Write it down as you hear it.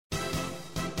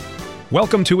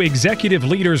Welcome to Executive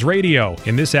Leaders Radio.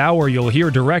 In this hour, you'll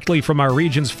hear directly from our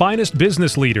region's finest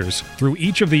business leaders. Through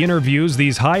each of the interviews,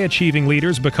 these high-achieving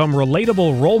leaders become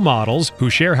relatable role models who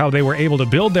share how they were able to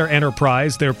build their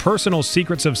enterprise, their personal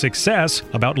secrets of success,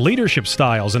 about leadership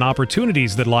styles and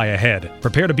opportunities that lie ahead.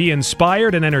 Prepare to be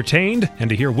inspired and entertained, and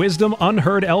to hear wisdom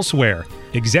unheard elsewhere.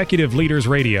 Executive Leaders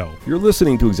Radio. You're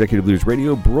listening to Executive Leaders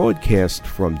Radio, broadcast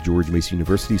from George Mason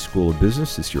University School of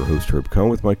Business. It's your host, Herb Cohen,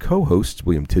 with my co-hosts,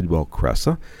 William Tidwell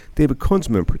Cressa, David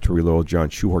Kunzman, Pretori Law, John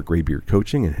Schuhart, Graybeard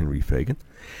Coaching, and Henry Fagan.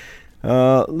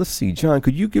 Let's see, John,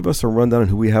 could you give us a rundown on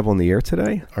who we have on the air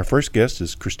today? Our first guest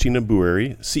is Christina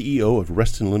Bueri, CEO of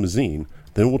Reston Limousine.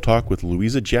 Then we'll talk with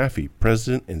Louisa Jaffe,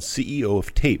 President and CEO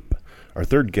of TAPE. Our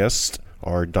third guests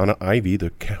are Donna Ivy,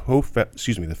 the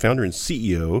founder and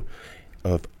CEO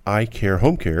of iCare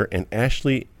Home Care, and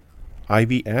Ashley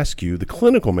Ivy Askew, the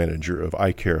clinical manager of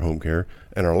iCare Home Care.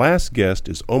 And our last guest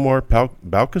is Omar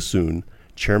Balkasoon,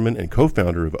 chairman and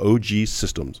co-founder of OG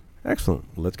Systems. Excellent.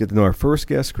 Let's get to know our first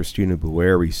guest, Christina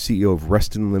Bueri, CEO of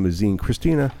Reston Limousine.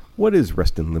 Christina, what is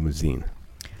Reston Limousine?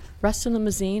 Reston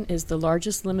Limousine is the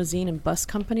largest limousine and bus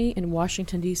company in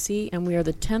Washington, D.C., and we are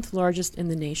the 10th largest in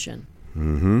the nation.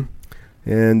 Mm-hmm.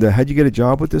 And how'd you get a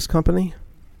job with this company?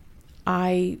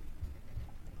 I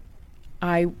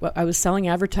was selling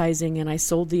advertising, and I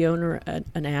sold the owner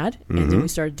an ad, and then we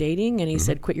started dating, and he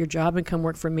said, quit your job and come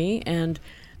work for me, and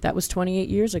that was 28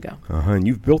 years ago. And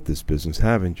you've built this business,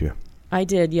 haven't you? I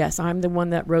did, yes. I'm the one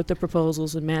that wrote the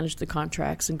proposals and managed the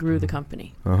contracts and grew the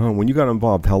company. When you got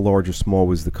involved, how large or small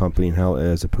was the company, and how,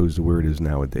 as opposed to where it is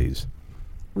nowadays?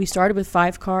 We started with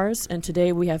 5 cars, and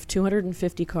today we have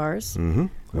 250 cars.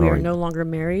 We are no longer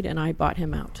married, and I bought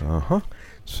him out.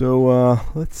 So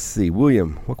let's see.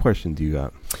 William, what question do you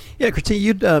got? Yeah, Christine,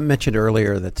 you'd mentioned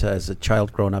earlier that as a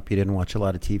child growing up, you didn't watch a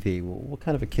lot of TV. Well, what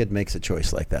kind of a kid makes a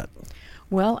choice like that?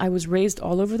 Well, I was raised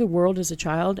all over the world as a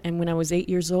child, and when I was 8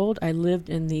 years old, I lived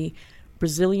in the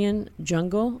Brazilian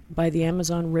jungle by the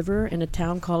Amazon River in a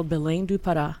town called Belém do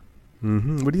Pará.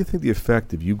 What do you think the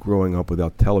effect of you growing up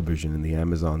without television in the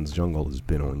Amazon's jungle has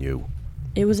been on you?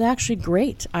 It was actually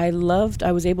great. I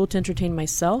was able to entertain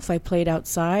myself. I played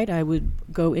outside. I would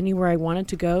go anywhere I wanted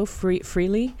to go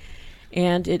freely,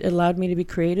 and it allowed me to be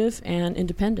creative and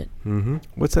independent.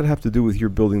 What's that have to do with your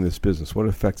building this business? What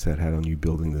effects that had on you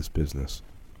building this business?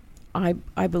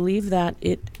 I believe that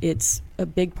it's a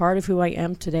big part of who I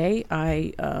am today.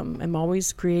 I am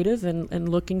always creative and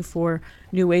looking for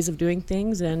new ways of doing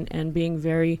things and being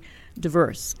very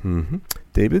diverse.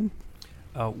 David?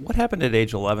 What happened at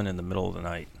age 11 in the middle of the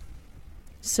night?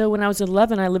 So when I was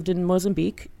 11, I lived in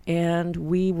Mozambique, and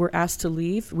we were asked to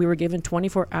leave. We were given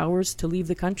 24 hours to leave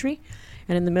the country,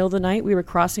 and in the middle of the night, we were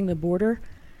crossing the border,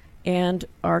 and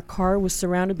our car was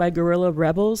surrounded by guerrilla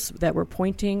rebels that were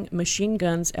pointing machine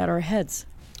guns at our heads.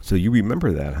 So you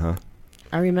remember that, huh?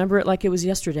 I remember it like it was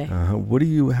yesterday.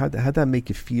 How'd that make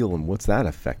you feel, and what's that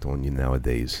effect on you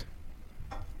nowadays?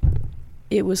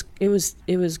 It was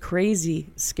crazy,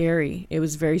 scary. It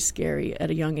was very scary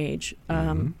at a young age.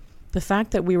 The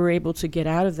fact that we were able to get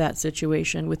out of that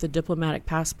situation with a diplomatic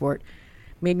passport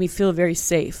made me feel very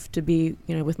safe to be,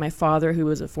 with my father, who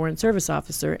was a foreign service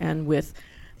officer, and with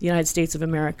the United States of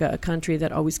America, a country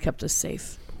that always kept us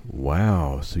safe.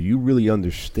 Wow. So you really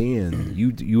understand.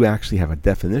 You actually have a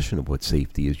definition of what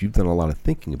safety is. You've done a lot of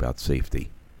thinking about safety.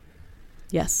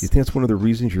 Yes. You think that's one of the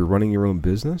reasons you're running your own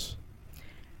business?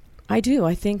 I do.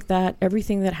 I think that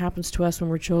everything that happens to us when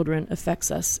we're children affects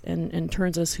us and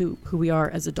turns us who we are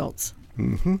as adults.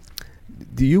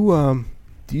 Do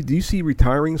you see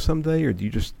retiring someday, or do you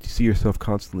just see yourself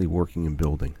constantly working and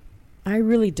building? I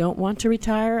really don't want to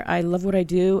retire. I love what I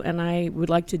do, and I would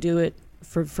like to do it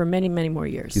for many, many more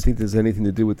years. Do you think there's anything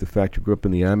to do with the fact you grew up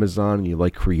in the Amazon and you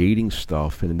like creating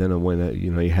stuff, and then when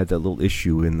you had that little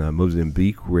issue in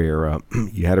Mozambique where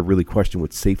you had to really question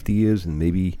what safety is, and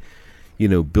maybe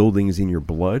building is in your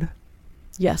blood?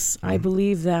 Yes, I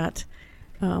believe that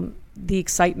the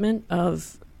excitement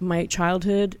of my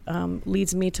childhood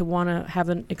leads me to want to have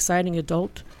an exciting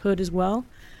adulthood as well.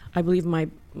 I believe my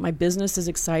business is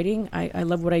exciting. I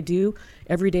love what I do.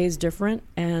 Every day is different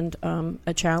and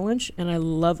a challenge, and I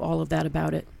love all of that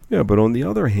about it. Yeah, but on the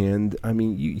other hand, I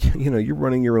mean, you're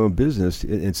running your own business.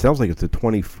 It sounds like it's a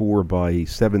 24 by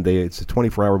 7 day. It's a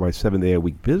 24 hour by 7 day a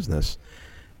week business.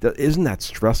 Isn't that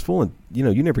stressful? And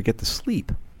you never get to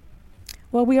sleep.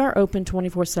 Well, we are open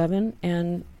 24/7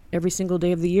 and every single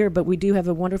day of the year, but we do have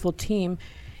a wonderful team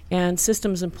and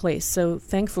systems in place. So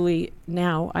thankfully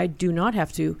now I do not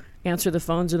have to answer the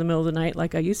phones in the middle of the night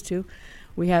like I used to.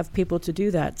 We have people to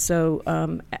do that. So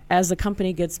as the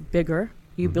company gets bigger,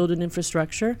 You build an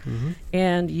infrastructure,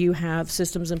 and you have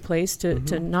systems in place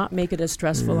to not make it as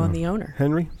stressful on the owner.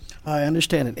 Henry? I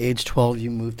understand at age 12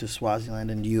 you moved to Swaziland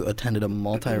and you attended a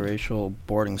multiracial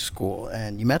boarding school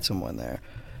and you met someone there.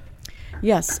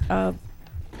 Yes.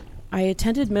 I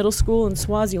attended middle school in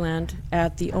Swaziland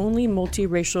at the only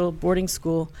multiracial boarding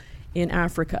school in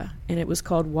Africa, and it was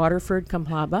called Waterford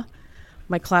Kamhlaba.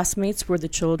 My classmates were the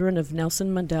children of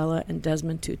Nelson Mandela and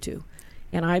Desmond Tutu,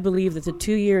 and I believe that the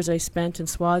 2 years I spent in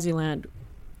Swaziland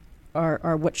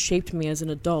are what shaped me as an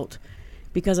adult,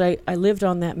 because I lived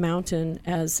on that mountain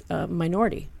as a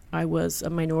minority. I was a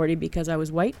minority because I was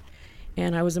white,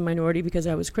 and I was a minority because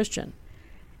I was Christian.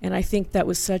 And I think that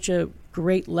was such a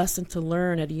great lesson to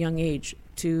learn at a young age,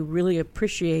 to really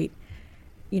appreciate,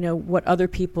 what other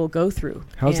people go through.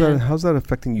 How's that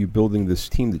affecting you building this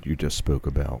team that you just spoke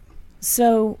about?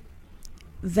 So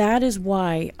that is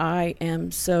why I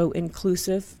am so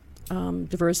inclusive.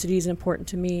 Diversity is important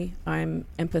to me. I'm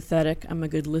empathetic. I'm a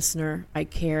good listener. I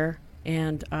care,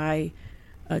 and I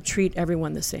treat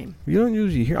everyone the same. You don't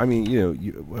usually hear. I mean,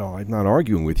 I'm not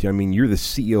arguing with you. I mean, you're the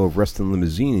CEO of Reston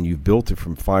Limousine, and you've built it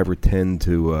from 5 or 10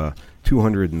 to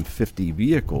 250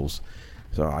 vehicles.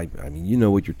 So I mean, you know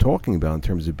what you're talking about in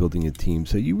terms of building a team.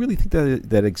 So you really think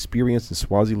that experience in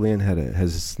Swaziland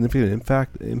has a significant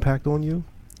impact on you?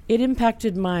 It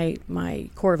impacted my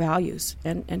core values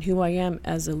and who I am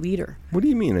as a leader. What do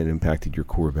you mean it impacted your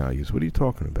core values? What are you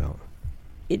talking about?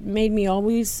 It made me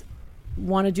always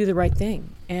want to do the right thing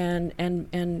and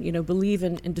believe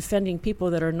in defending people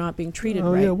that are not being treated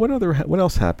right. Yeah. What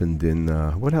else happened in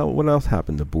what else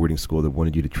happened at boarding school that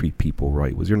wanted you to treat people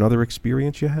right? Was there another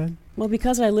experience you had? Well,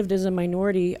 because I lived as a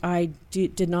minority, I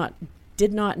did not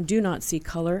and do not see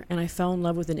color, and I fell in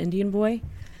love with an Indian boy,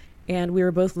 and we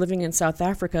were both living in South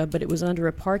Africa, but it was under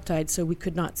apartheid, so we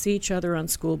could not see each other on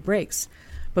school breaks.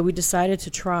 But we decided to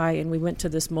try, and we went to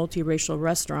this multiracial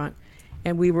restaurant,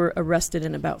 and we were arrested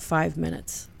in about 5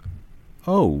 minutes.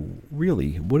 Oh,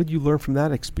 really? What did you learn from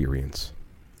that experience?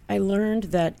 I learned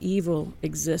that evil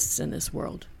exists in this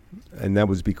world. And that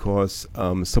was because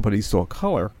somebody saw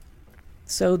color.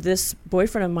 So this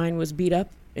boyfriend of mine was beat up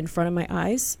in front of my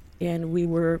eyes, and we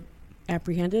were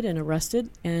apprehended and arrested.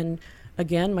 And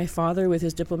again, my father, with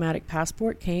his diplomatic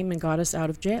passport, came and got us out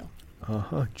of jail.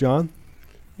 John?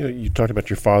 You talked about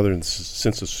your father and the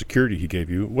sense of security he gave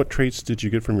you. What traits did you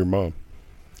get from your mom?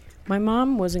 My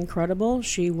mom was incredible.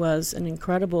 She was an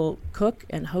incredible cook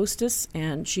and hostess,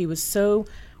 and she was so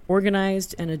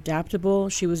organized and adaptable.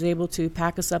 She was able to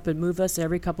pack us up and move us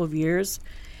every couple of years.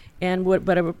 And what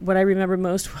I remember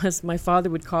most was my father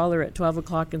would call her at 12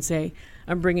 o'clock and say,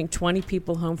 "I'm bringing 20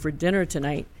 people home for dinner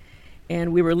tonight."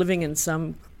 And we were living in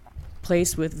some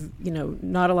place with,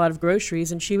 not a lot of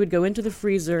groceries, and she would go into the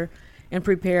freezer and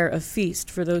prepare a feast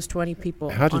for those 20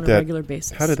 people on a regular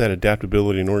basis. How did that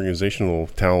adaptability and organizational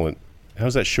talent, how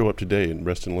does that show up today in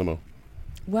Reston Limo?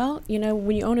 Well,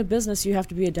 when you own a business, you have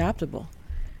to be adaptable.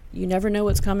 You never know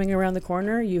what's coming around the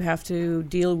corner. You have to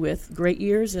deal with great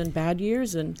years and bad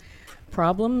years and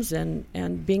problems,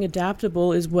 and being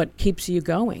adaptable is what keeps you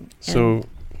going. So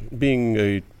being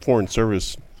a foreign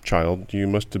service child, you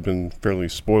must have been fairly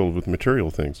spoiled with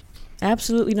material things.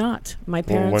 Absolutely not. My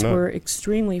parents were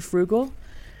extremely frugal.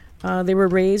 They were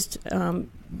raised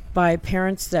by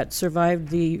parents that survived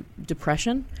the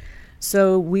Depression,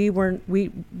 so we were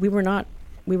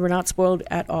not spoiled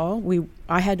at all.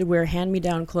 I had to wear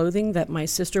hand-me-down clothing that my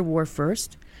sister wore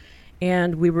first,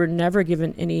 and we were never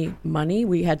given any money.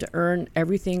 We had to earn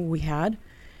everything we had,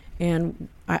 and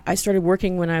I started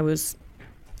working when I was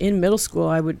in middle school.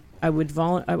 I would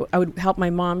help my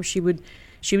mom. She would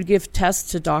give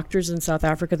tests to doctors in South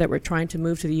Africa that were trying to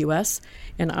move to the U.S.,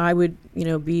 and I would,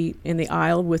 be in the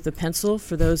aisle with a pencil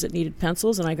for those that needed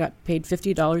pencils, and I got paid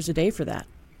 $50 a day for that.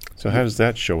 So how does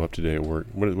that show up today at work?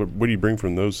 What do you bring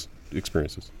from those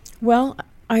experiences? Well,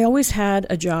 I always had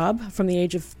a job from the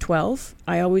age of 12.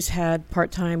 I always had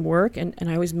part-time work, and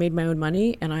I always made my own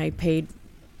money, and I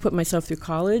put myself through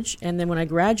college. And then when I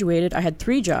graduated, I had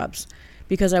 3 jobs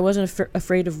because I wasn't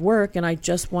afraid of work, and I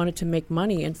just wanted to make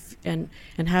money and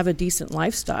have a decent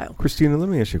lifestyle. Christina, let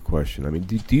me ask you a question. I mean,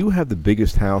 do you have the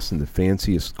biggest house and the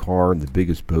fanciest car and the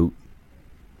biggest boat?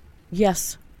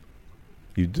 Yes.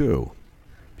 You do?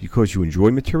 Because you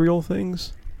enjoy material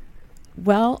things?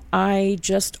 Well, I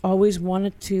just always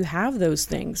wanted to have those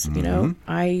things.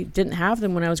 I didn't have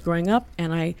them when I was growing up,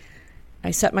 and I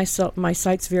set my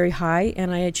sights very high,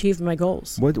 and I achieved my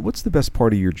goals. What's the best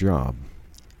part of your job?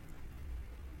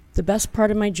 The best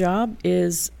part of my job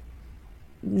is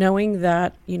knowing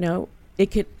that my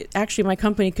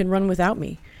company can run without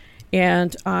me,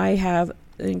 and I have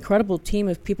an incredible team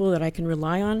of people that I can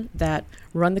rely on that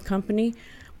run the company.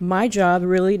 My job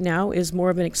really now is more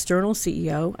of an external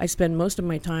CEO. I spend most of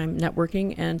my time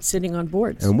networking and sitting on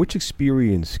boards. And which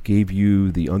experience gave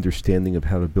you the understanding of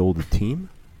how to build a team?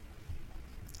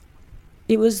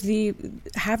 It was the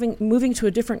moving to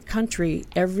a different country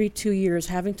every 2 years,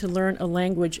 having to learn a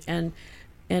language and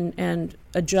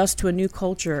adjust to a new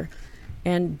culture.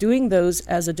 And doing those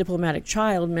as a diplomatic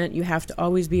child meant you have to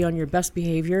always be on your best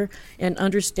behavior and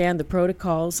understand the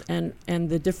protocols and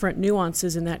the different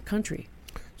nuances in that country.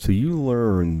 So you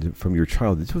learned from your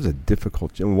child, this was a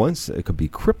difficult, and once it could be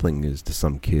crippling as to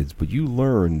some kids, but you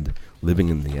learned living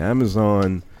in the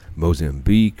Amazon,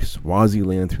 Mozambique,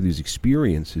 Swaziland, through these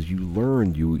experiences, you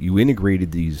learned, you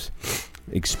integrated these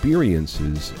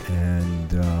experiences, and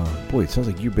boy, it sounds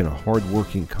like you've been a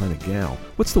hard-working kind of gal.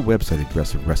 What's the website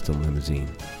address of Reston Limousine?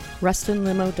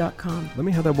 RestonLimo.com. Let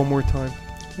me have that one more time.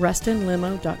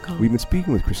 RestonLimo.com. We've been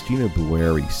speaking with Christina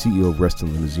Buari, CEO of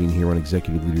Reston Limousine, here on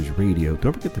Executive Leaders Radio.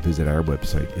 Don't forget to visit our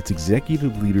website. It's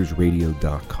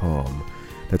executiveleadersradio.com.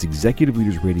 That's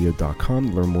executiveleadersradio.com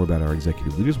to learn more about our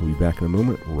executive leaders. We'll be back in a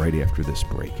moment right after this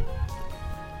break.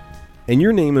 And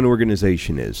your name and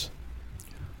organization is?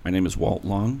 My name is Walt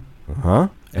Long. Uh-huh.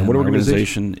 And what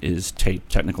organization is TAPE,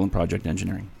 Technical and Project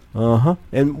Engineering. Uh-huh.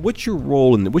 And what's your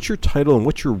role in what's your title and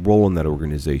what's your role in that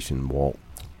organization, Walt?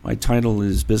 My title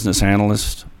is business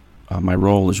analyst. My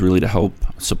role is really to help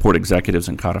support executives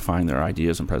in codifying their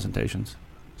ideas and presentations.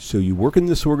 So you work in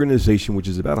this organization, which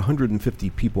is about 150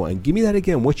 people. And give me that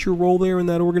again. What's your role there in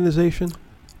that organization?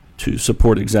 To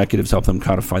support executives, help them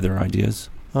codify their ideas.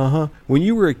 Uh-huh. When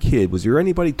you were a kid, was there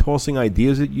anybody tossing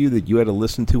ideas at you that you had to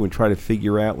listen to and try to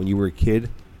figure out when you were a kid?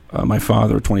 My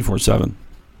father, 24/7.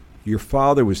 Your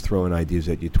father was throwing ideas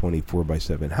at you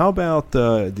 24/7. How about,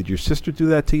 did your sister do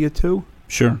that to you too?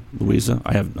 Sure, Louisa.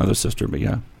 I have another sister, but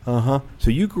yeah. Uh-huh.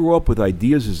 So you grew up with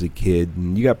ideas as a kid,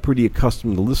 and you got pretty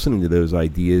accustomed to listening to those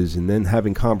ideas and then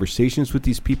having conversations with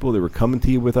these people that were coming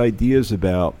to you with ideas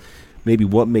about maybe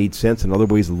what made sense and other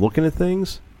ways of looking at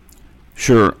things?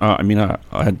 Sure. I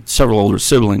had several older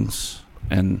siblings,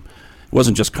 and it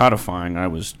wasn't just codifying. I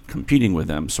was competing with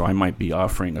them, so I might be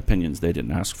offering opinions they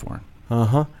didn't ask for.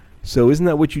 Uh-huh. So isn't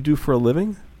that what you do for a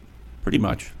living? Pretty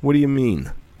much. What do you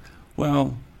mean?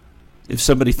 Well, if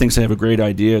somebody thinks they have a great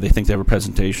idea, they think they have a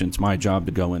presentation, it's my job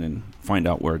to go in and find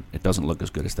out where it doesn't look as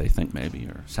good as they think maybe,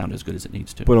 or sound as good as it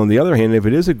needs to. But on the other hand, if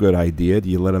it is a good idea, do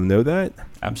you let them know that?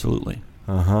 Absolutely.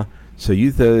 Uh-huh. So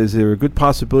is there a good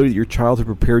possibility that your childhood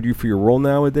prepared you for your role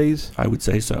nowadays? I would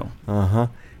say so. Uh-huh.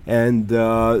 And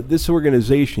this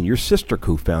organization, your sister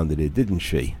co-founded it, didn't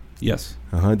she? Yes.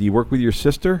 Uh-huh. Do you work with your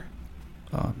sister?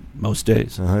 Most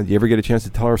days. Uh-huh. Do you ever get a chance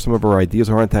to tell her some of her ideas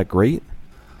aren't that great?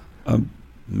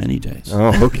 Many days.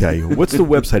 Oh, okay. What's the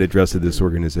website address of this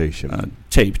organization?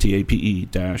 TAPE,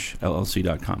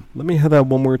 TAPE-LLC.com. Let me have that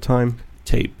one more time.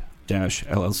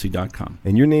 TAPE-LLC.com.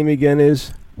 And your name again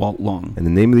is? Walt Long. And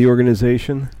the name of the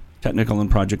organization? Technical and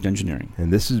Project Engineering.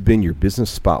 And this has been your Business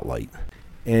Spotlight.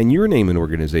 And your name and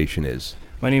organization is?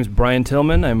 My name is Brian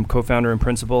Tillman. I'm co-founder and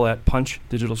principal at Punch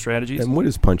Digital Strategies. And what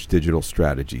is Punch Digital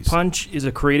Strategies? Punch is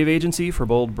a creative agency for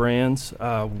bold brands.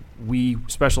 We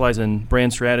specialize in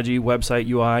brand strategy, website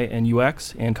UI and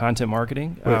UX, and content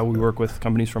marketing. We work with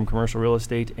companies from commercial real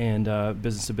estate and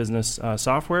business-to-business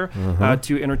software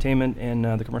to entertainment and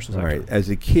the commercial sector. All right. As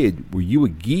a kid, were you a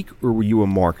geek or were you a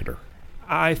marketer?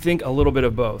 I think a little bit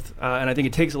of both, and I think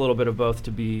it takes a little bit of both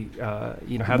to be, have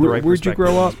the right perspective. Where'd you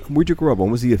grow up? Where'd you grow up? What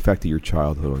was the effect of your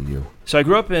childhood on you? So I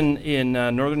grew up in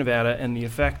northern Nevada, and the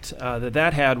effect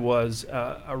that had was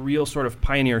a real sort of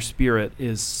pioneer spirit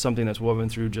is something that's woven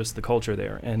through just the culture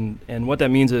there. And what that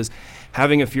means is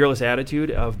having a fearless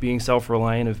attitude of being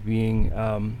self-reliant, of being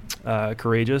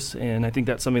courageous, and I think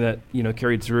that's something that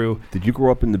carried through. Did you grow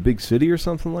up in the big city or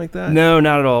something like that? No,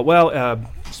 not at all. Well,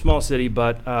 small city,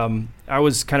 but I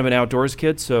was kind of an outdoors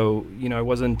kid, so I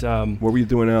wasn't. What were you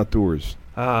doing outdoors?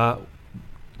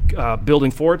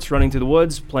 Building forts, running through the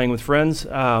woods, playing with friends,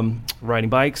 riding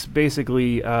bikes,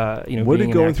 basically. What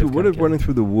did running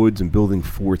through the woods and building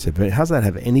forts? How does that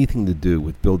have anything to do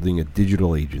with building a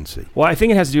digital agency? Well, I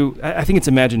think it has to do. I think it's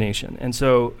imagination, and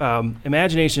so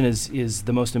imagination is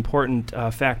the most important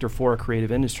factor for a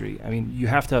creative industry. I mean, you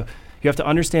have to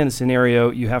understand the scenario,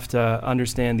 you have to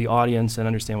understand the audience and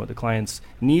understand what the client's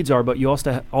needs are, but you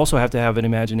also have to have an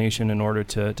imagination in order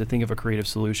to think of a creative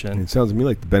solution. And it sounds to me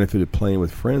like the benefit of playing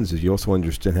with friends is you also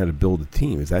understand how to build a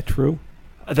team. Is that true?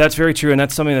 That's very true, and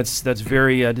that's something that's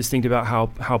very distinct about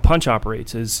how Punch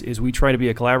operates. Is we try to be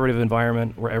a collaborative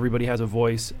environment where everybody has a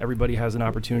voice, everybody has an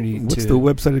opportunity. What's the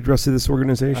website address of this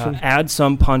organization?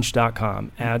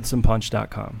 AddSomePunch.com.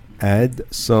 AddSomePunch.com.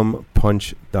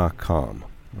 AddSomePunch.com.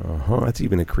 That's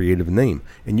even a creative name.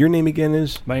 And your name again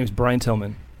is? My name is Brian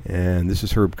Tillman. And this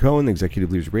is Herb Cohen,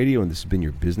 Executive Leaders Radio, and this has been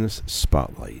your Business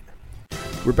Spotlight.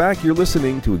 We're back. You're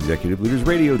listening to Executive Leaders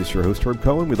Radio. This is your host, Herb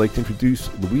Cohen. We'd like to introduce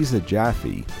Louisa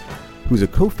Jaffe, who's a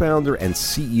co-founder and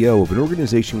CEO of an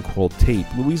organization called TAPE.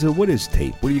 Louisa, what is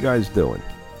TAPE? What are you guys doing?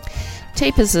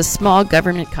 TAPE is a small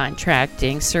government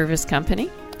contracting service company.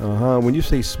 When you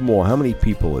say small, how many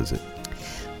people is it?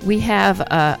 We have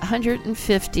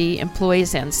 150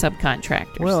 employees and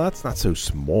subcontractors. Well, that's not so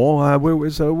small. Where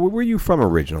were you from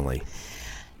originally?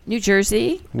 New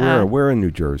Jersey. Where in New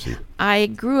Jersey? I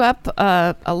grew up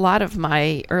a lot of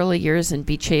my early years in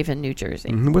Beach Haven, New Jersey.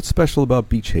 Mm-hmm. What's special about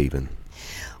Beach Haven?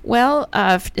 Well,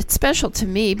 it's special to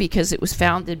me because it was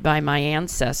founded by my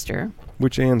ancestor.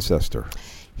 Which ancestor?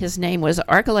 His name was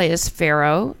Archelaus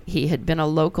Pharaoh. He had been a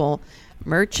local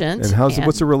merchant. And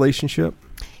what's the relationship?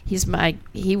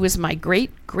 He was my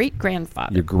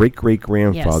great-great-grandfather. Your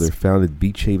great-great-grandfather Yes. founded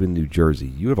Beach Haven, New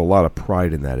Jersey. You have a lot of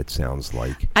pride in that, it sounds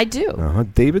like. I do.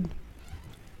 David?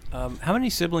 How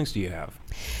many siblings do you have?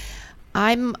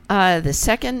 I'm the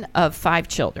second of 5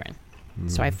 children,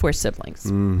 so I have 4 siblings.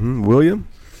 Mm-hmm. William?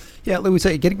 Yeah,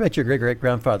 Louisa, getting back to your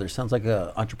great-great-grandfather, sounds like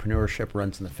entrepreneurship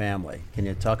runs in the family. Can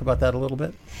you talk about that a little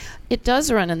bit? It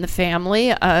does run in the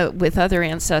family with other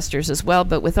ancestors as well,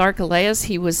 but with Archelaus,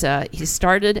 he was the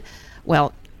 3rd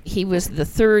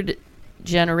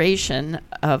generation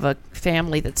of a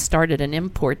family that started an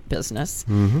import business,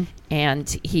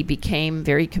 and he became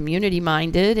very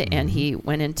community-minded, and he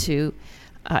went into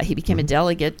he became a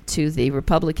delegate to the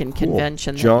Republican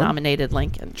convention that nominated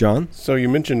Lincoln. John? So you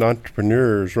mentioned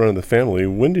entrepreneurs running the family.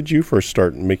 When did you first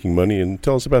start making money, and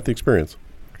tell us about the experience?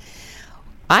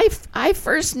 I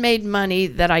first made money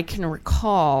that I can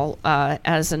recall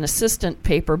as an assistant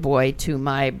paper boy to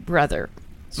my brother,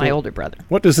 my older brother.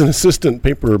 What does an assistant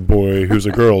paper boy who's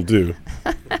a girl do?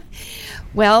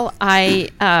 Well, I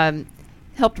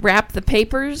helped wrap the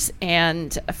papers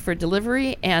and for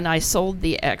delivery, and I sold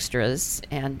the extras,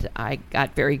 and I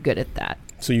got very good at that.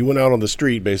 So you went out on the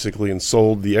street basically and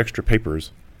sold the extra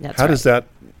papers. That's How right. does that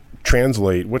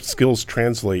translate? What skills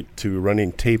translate to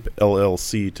running TAPE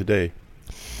LLC today?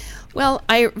 Well,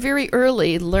 I very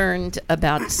early learned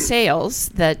about sales,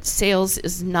 that sales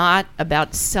is not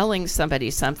about selling somebody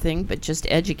something, but just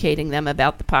educating them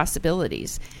about the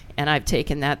possibilities. And I've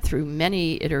taken that through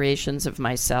many iterations of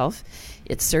myself.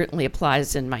 It certainly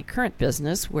applies in my current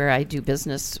business, where I do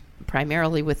business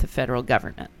primarily with the federal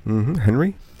government. Mm-hmm.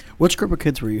 Henry? Which group of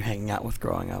kids were you hanging out with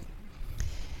growing up?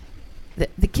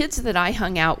 The kids that I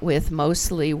hung out with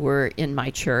mostly were in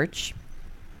my church.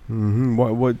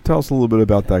 Mm-hmm. Tell us a little bit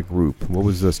about that group. What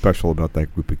was special about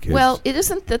that group of kids? Well, it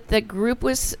isn't that the group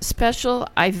was special.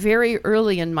 I very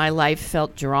early in my life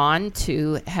felt drawn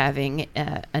to having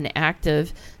an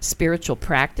active spiritual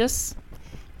practice,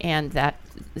 and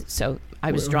so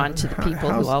I was drawn to the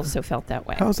people who also felt that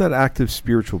way. How's that active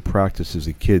spiritual practice as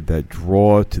a kid, that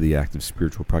draw to the active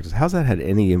spiritual practice, how's that had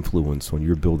any influence on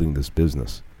your building this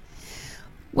business?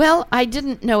 Well, I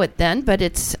didn't know it then, but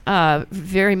it's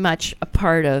very much a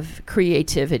part of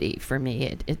creativity for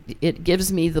me. It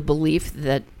gives me the belief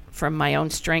that from my own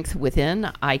strength within,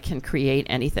 I can create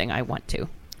anything I want to.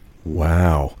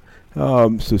 Wow.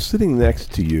 So sitting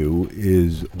next to you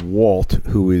is Walt,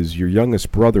 who is your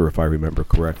youngest brother, if I remember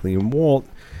correctly. And Walt,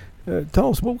 tell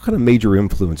us, what kind of major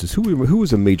influences, who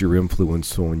was a major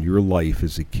influence on your life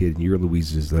as a kid, and your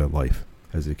Louisa's life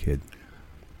as a kid?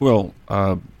 Well,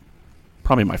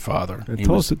 probably my father.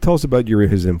 Tell us about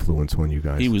his influence on you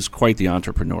guys. He was quite the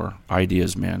entrepreneur,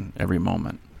 ideas man, every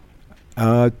moment.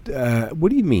 What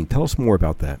do you mean? Tell us more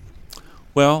about that.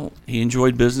 Well, he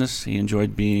enjoyed business. He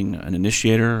enjoyed being an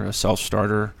initiator, a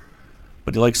self-starter,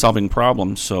 but he liked solving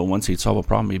problems. So once he'd solve a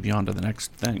problem, he'd be on to the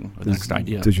next thing, or the next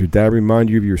idea. Does your dad remind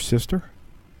you of your sister?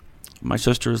 My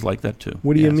sister is like that too.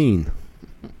 What do you mean?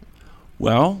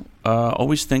 Well,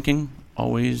 always thinking,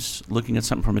 always looking at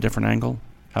something from a different angle.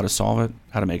 How to solve it,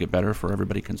 how to make it better for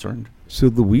everybody concerned. So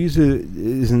Louisa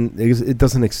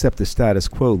doesn't accept the status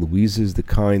quo. Louisa is the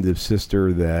kind of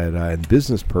sister that a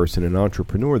business person, an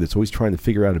entrepreneur that's always trying to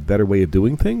figure out a better way of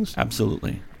doing things?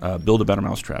 Absolutely. Build a better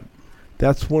mousetrap.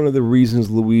 That's one of the reasons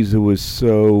Louisa was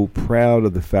so proud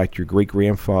of the fact your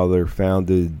great-grandfather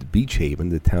founded Beach Haven,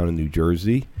 the town in New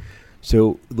Jersey.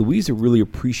 So Louisa really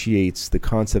appreciates the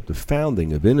concept of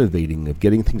founding, of innovating, of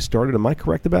getting things started. Am I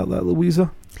correct about that,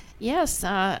 Louisa? Yes,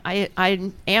 I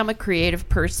am a creative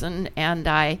person, and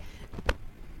I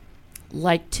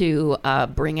like to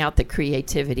bring out the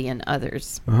creativity in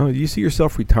others. Do you see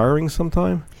yourself retiring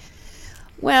sometime?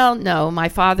 Well, no. My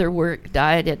father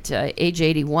died at age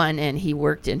 81, and he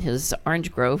worked in his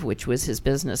orange grove, which was his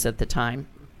business at the time,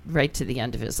 right to the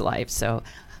end of his life. So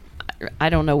I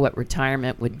don't know what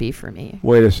retirement would be for me.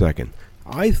 Wait a second.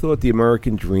 I thought the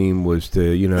American dream was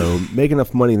to, make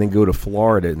enough money and then go to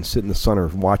Florida and sit in the sun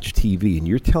and watch TV. And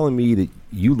you're telling me that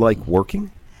you like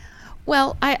working?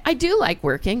 Well, I do like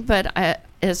working, but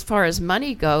as far as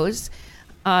money goes,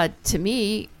 to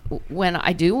me, when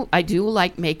I do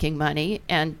like making money,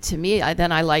 and to me,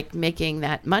 I like making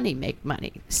that money make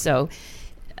money. So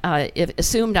if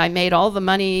assumed I made all the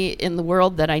money in the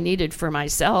world that I needed for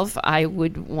myself, I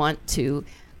would want to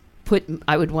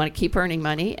keep earning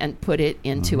money and put it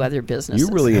into other businesses.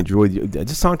 You really enjoyed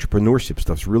this entrepreneurship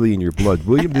stuff's really in your blood.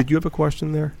 William, did you have a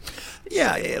question there?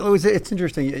 Yeah, it's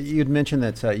interesting. You'd mentioned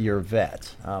that you're a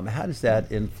vet. How does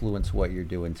that influence what you're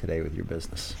doing today with your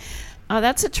business?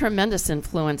 That's a tremendous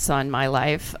influence on my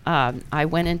life. I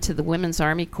went into the Women's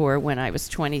Army Corps when I was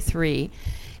 23,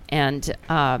 and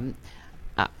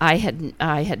I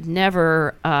had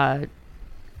never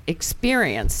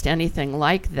experienced anything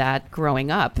like that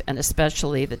growing up, and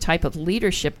especially the type of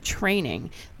leadership training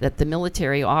that the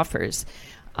military offers.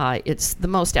 It's the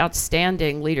most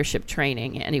outstanding leadership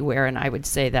training anywhere, and I would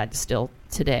say that still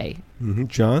today. Mm-hmm.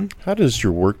 John? How does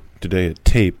your work today at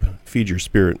TAPE feed your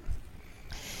spirit?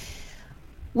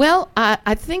 Well,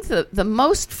 I think the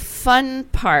most fun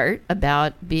part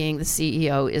about being the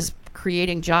CEO is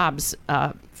creating jobs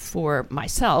for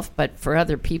myself, but for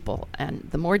other people. And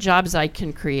the more jobs I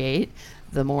can create,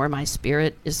 the more my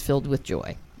spirit is filled with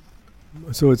joy.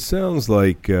 So it sounds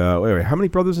like, wait, how many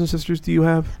brothers and sisters do you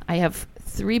have? I have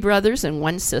 3 brothers and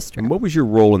 1 sister. And what was your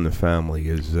role in the family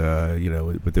as,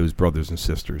 with those brothers and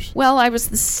sisters? Well, I was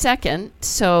the second,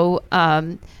 so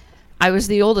I was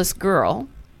the oldest girl.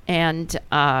 And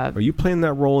are you playing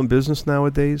that role in business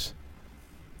nowadays?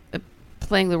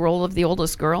 Playing the role of the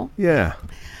oldest girl? Yeah.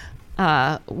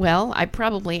 Well, I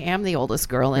probably am the oldest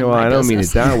girl in my business. I don't mean it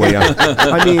that way.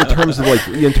 I mean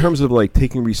in terms of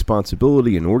taking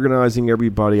responsibility and organizing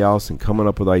everybody else and coming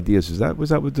up with ideas. Is that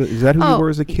who you were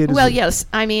as a kid? Well, yes.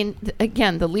 I mean,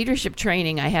 again, the leadership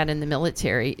training I had in the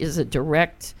military is a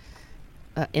direct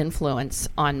influence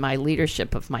on my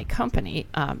leadership of my company.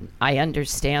 I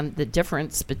understand the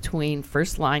difference between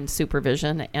first-line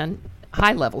supervision and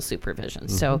high-level supervision.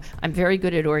 Mm-hmm. So I'm very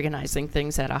good at organizing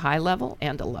things at a high level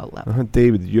and a low level.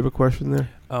 David, did you have a question there?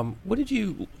 What did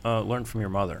you learn from your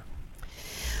mother?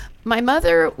 My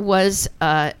mother was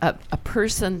a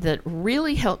person that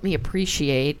really helped me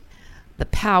appreciate the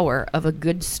power of a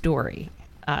good story.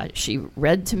 She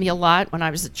read to me a lot when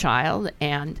I was a child,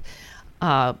 and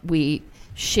we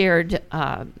shared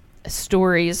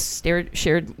stories,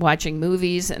 shared watching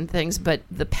movies and things, but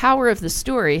the power of the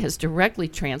story has directly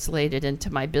translated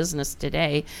into my business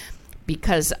today,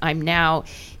 because I'm now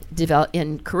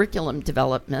in curriculum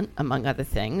development, among other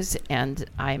things, and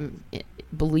I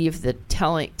believe that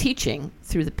teaching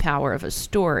through the power of a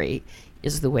story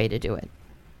is the way to do it.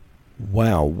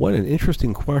 Wow, what an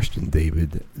interesting question,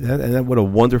 David. And what a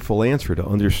wonderful answer to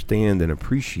understand and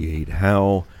appreciate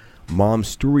how mom's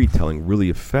storytelling really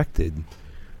affected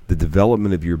the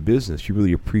development of your business. You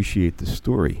really appreciate the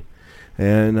story.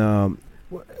 And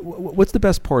what's the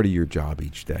best part of your job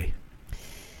each day?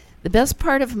 The best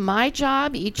part of my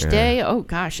job each day? Oh,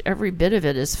 gosh, every bit of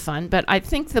it is fun. But I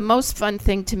think the most fun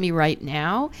thing to me right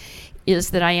now is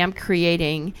that I am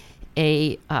creating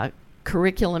a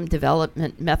curriculum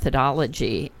development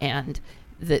methodology, and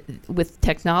with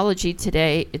technology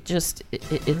today, it's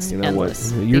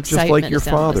endless. You're just like your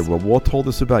father. Well, Walt told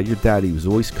us about your dad. He was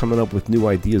always coming up with new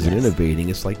ideas and innovating.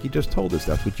 It's like you just told us.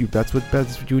 That's what you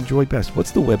enjoy best.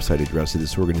 What's the website address of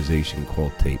this organization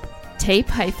called TAPE?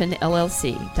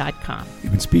 TAPE-LLC.com.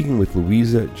 You've been speaking with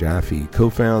Louisa Jaffe,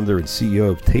 co-founder and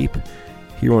CEO of TAPE,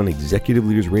 here on Executive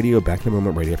Leaders Radio. Back in a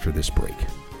moment right after this break.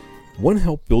 Want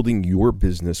help building your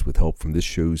business with help from this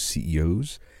show's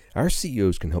CEOs? Our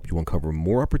CEOs can help you uncover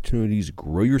more opportunities,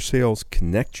 grow your sales,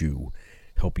 connect you,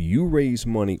 help you raise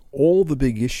money, all the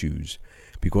big issues,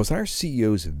 because our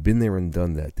CEOs have been there and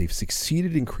done that. They've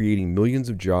succeeded in creating millions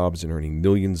of jobs and earning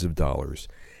millions of dollars,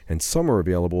 and some are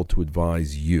available to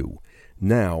advise you.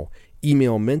 Now,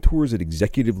 email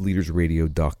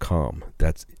mentors@executiveleadersradio.com.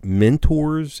 That's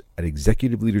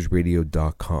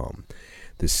mentors@executiveleadersradio.com.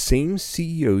 The same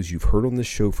CEOs you've heard on this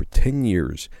show for 10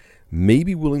 years may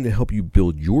be willing to help you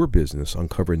build your business,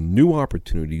 uncover new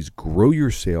opportunities, grow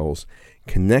your sales,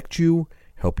 connect you,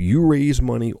 help you raise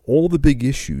money, all the big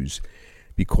issues,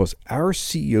 because our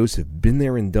CEOs have been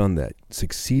there and done that,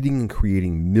 succeeding in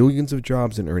creating millions of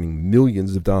jobs and earning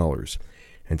millions of dollars.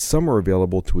 And some are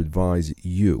available to advise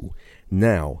you.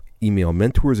 Now, email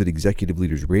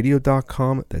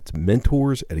mentors@executiveleadersradio.com. That's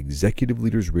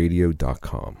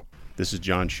mentors@executiveleadersradio.com. This is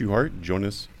John Schuhart.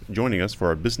 Joining us for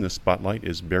our business spotlight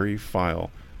is Barry File.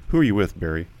 Who are you with,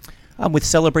 Barry? I'm with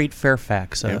Celebrate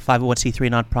Fairfax, a 501c3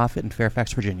 nonprofit in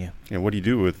Fairfax, Virginia. And what do you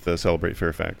do with Celebrate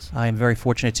Fairfax? I am very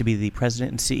fortunate to be the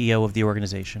president and CEO of the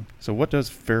organization. So what does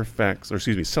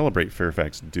Celebrate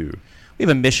Fairfax do? We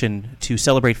have a mission to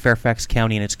celebrate Fairfax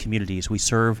County and its communities. We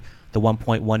serve the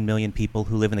 1.1 million people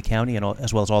who live in the county, and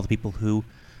as well as all the people who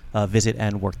visit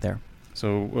and work there.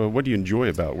 So what do you enjoy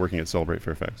about working at Celebrate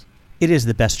Fairfax? It is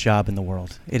the best job in the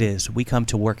world. It is. We come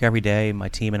to work every day, my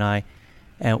team and I,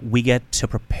 and we get to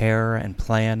prepare and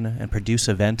plan and produce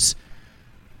events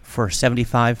for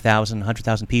 75,000,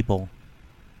 100,000 people,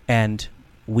 and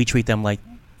we treat them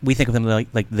we think of them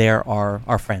like they're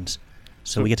our friends.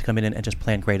 So we get to come in and just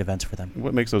plan great events for them.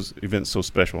 What makes those events so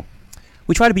special?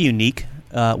 We try to be unique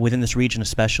within this region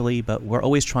especially, but we're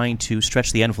always trying to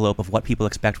stretch the envelope of what people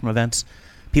expect from events.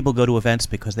 People go to events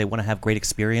because they want to have great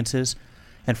experiences,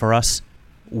 and for us,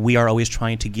 we are always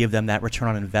trying to give them that return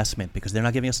on investment because they're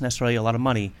not giving us necessarily a lot of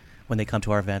money when they come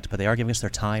to our event, but they are giving us their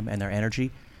time and their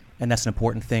energy, and that's an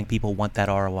important thing. People want that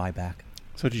ROI back.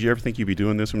 So did you ever think you'd be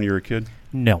doing this when you were a kid?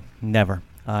 No, never.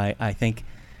 I think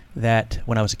that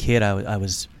when I was a kid, I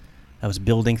was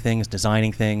building things,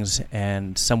 designing things,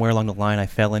 and somewhere along the line I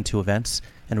fell into events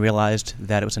and realized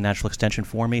that it was a natural extension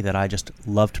for me, that I just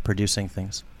loved producing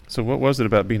things. So what was it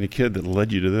about being a kid that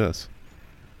led you to this?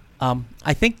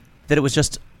 I think that it was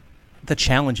just the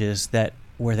challenges that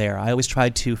were there. I always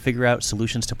tried to figure out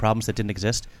solutions to problems that didn't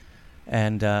exist,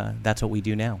 and that's what we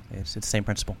do now. It's the same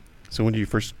principle. So when did you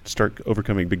first start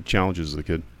overcoming big challenges as a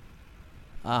kid?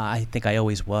 I think I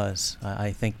always was.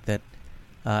 I think that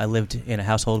I lived in a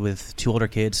household with two older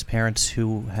kids, parents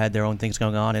who had their own things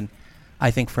going on, and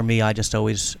I think for me, I just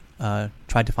always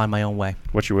tried to find my own way.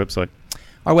 What's your website?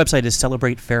 Our website is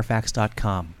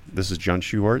celebratefairfax.com. This is John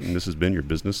Schuhart, and this has been your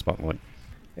Business Spotlight.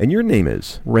 And your name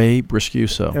is? Ray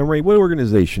Briscuso. And Ray, what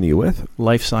organization are you with?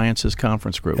 Life Sciences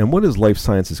Conference Group. And what is Life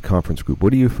Sciences Conference Group?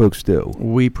 What do you folks do?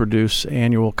 We produce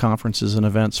annual conferences and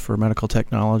events for medical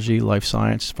technology, life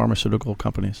science, pharmaceutical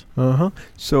companies.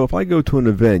 So if I go to an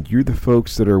event, you're the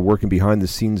folks that are working behind the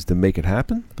scenes to make it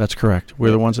happen? That's correct.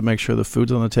 We're the ones that make sure the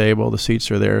food's on the table, the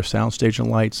seats are there, soundstage and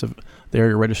lights there,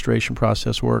 your registration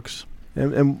process works.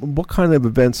 And what kind of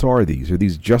events are these? Are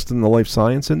these just in the life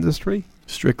science industry?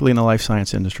 Strictly in the life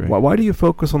science industry. Why do you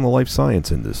focus on the life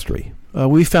science industry?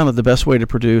 We found that the best way to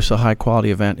produce a high-quality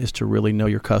event is to really know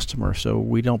your customer. So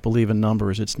we don't believe in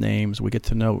numbers, it's names. We get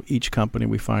to know each company.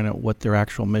 We find out what their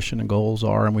actual mission and goals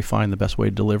are, and we find the best way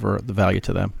to deliver the value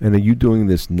to them. And are you doing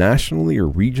this nationally or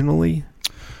regionally?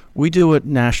 We do it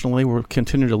nationally. We're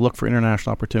continuing to look for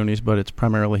international opportunities, but it's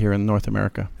primarily here in North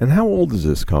America. And how old is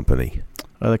this company?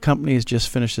 The company has just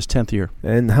finished its 10th year.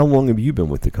 And how long have you been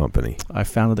with the company? I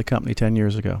founded the company 10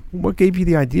 years ago. What gave you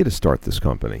the idea to start this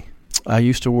company? I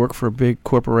used to work for a big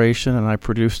corporation, and I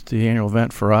produced the annual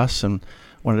event for us. And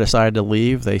when I decided to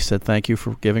leave, they said, thank you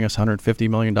for giving us $150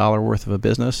 million worth of a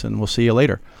business, and we'll see you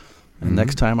later. And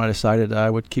next time I decided I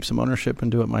would keep some ownership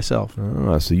and do it myself.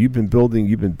 So you've been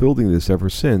building this ever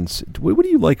since. What do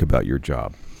you like about your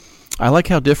job? I like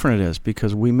how different it is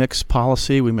because we mix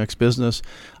policy, we mix business.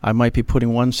 I might be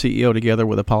putting one CEO together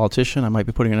with a politician. I might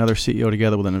be putting another CEO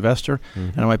together with an investor.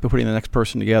 And I might be putting the next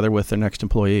person together with their next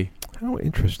employee. How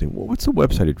interesting. Well, what's the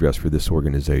website address for this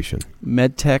organization?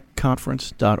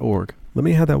 medtechconference.org. Let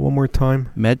me have that one more time.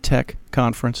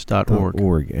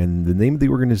 medtechconference.org. And the name of the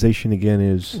organization again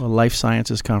is? Life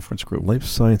Sciences Conference Group. Life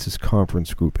Sciences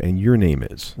Conference Group. And your name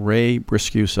is? Ray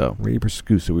Briscuso. Ray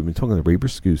Briscuso. We've been talking to Ray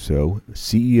Briscuso,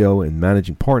 CEO and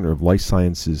managing partner of Life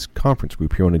Sciences Conference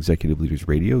Group here on Executive Leaders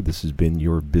Radio. This has been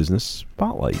your Business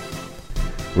Spotlight.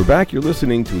 We're back. You're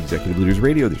listening to Executive Leaders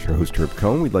Radio. This is your host, Herb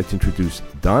Cohen. We'd like to introduce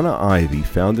Donna Ivy,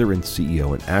 founder and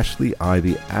CEO, and Ashley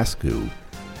Ivy Askew,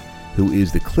 who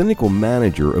is the clinical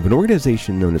manager of an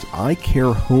organization known as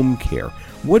iCare Home Care.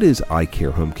 What is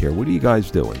iCare Home Care? What are you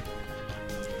guys doing?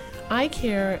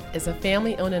 iCare is a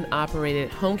family-owned and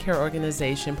operated home care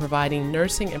organization providing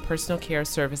nursing and personal care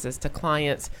services to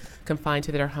clients confined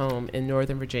to their home in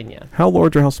Northern Virginia. How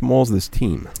large or how small is this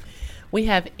team? We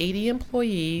have 80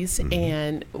 employees,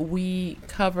 and we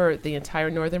cover the entire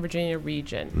Northern Virginia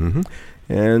region.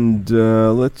 And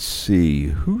let's see,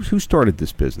 who started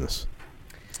this business?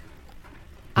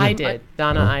 I did.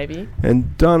 Donna Ivy.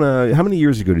 And Donna, how many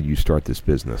years ago did you start this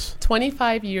business?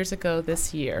 25 years ago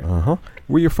this year.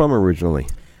 Where you from originally?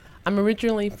 I'm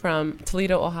originally from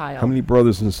Toledo, Ohio. How many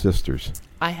brothers and sisters?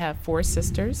 I have 4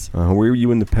 sisters. Where were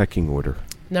you in the pecking order?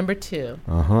 Number 2.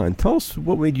 And tell us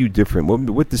what made you different.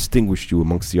 What distinguished you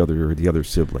amongst the other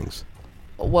siblings?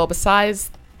 Well,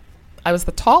 besides, I was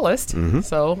the tallest,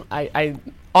 so I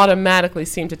automatically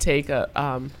seemed to take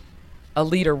a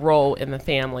leader role in the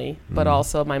family. But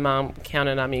also, my mom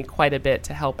counted on me quite a bit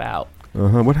to help out.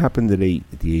 What happened at the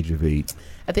age of 8?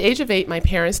 At the age of 8, my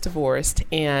parents divorced,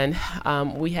 and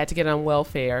we had to get on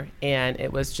welfare, and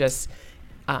it was just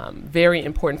very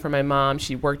important for my mom.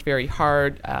 She worked very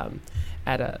hard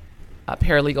at a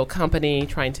paralegal company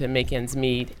trying to make ends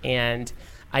meet, and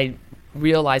I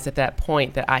realized at that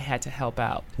point that I had to help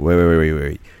out.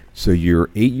 Wait. So you're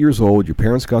 8 years old, your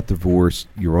parents got divorced,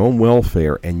 you're on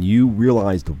welfare, and you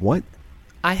realized what?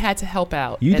 I had to help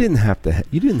out. You didn't have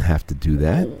to do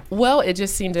that. Well, it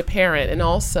just seemed apparent, and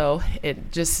also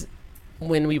it just,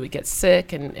 when we would get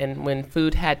sick and when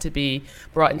food had to be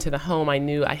brought into the home, I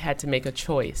knew I had to make a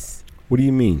choice. What do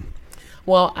you mean?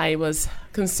 Well, I was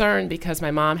concerned because my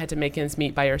mom had to make ends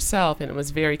meet by herself, and it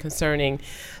was very concerning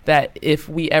that if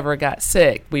we ever got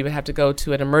sick, we would have to go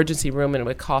to an emergency room, and it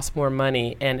would cost more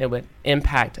money, and it would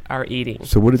impact our eating.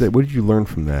 So what did you learn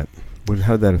from that?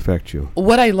 How did that affect you?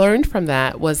 What I learned from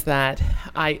that was that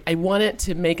I wanted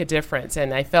to make a difference,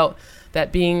 and I felt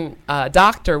that being a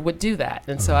doctor would do that.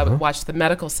 And so I would watch The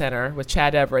Medical Center with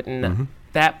Chad Everett, and at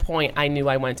that point I knew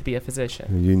I wanted to be a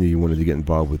physician. You knew you wanted to get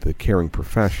involved with the caring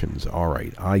professions. All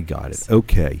right, I got it.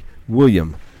 Okay.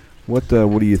 William, what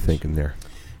are you thinking there?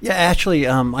 Yeah, actually,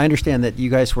 I understand that you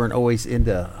guys weren't always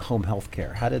into home health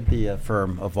care. How did the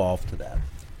firm evolve to that?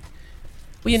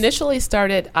 We initially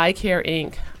started iCare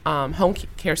Inc., home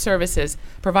care services,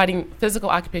 providing physical,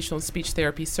 occupational, and speech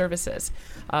therapy services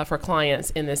for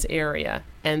clients in this area.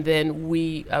 And then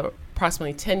we,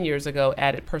 approximately 10 years ago,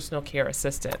 added personal care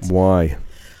assistants. Why?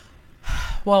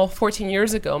 Well, 14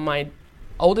 years ago, my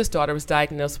oldest daughter was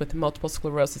diagnosed with multiple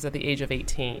sclerosis at the age of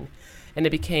 18. And it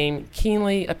became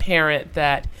keenly apparent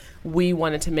that we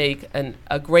wanted to make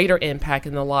a greater impact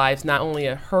in the lives, not only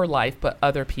of her life, but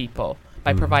other people,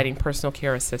 by providing personal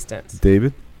care assistance.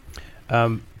 David?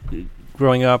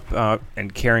 Growing up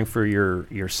and caring for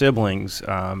your siblings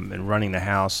and running the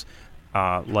house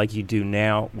like you do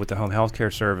now with the home health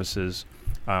care services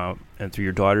and through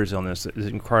your daughter's illness, it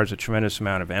requires a tremendous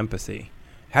amount of empathy.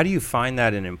 How do you find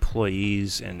that in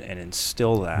employees and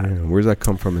instill that? Yeah, where does that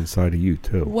come from inside of you,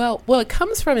 too? Well, it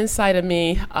comes from inside of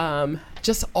me,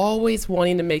 just always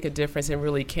wanting to make a difference and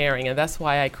really caring, and that's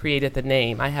why I created the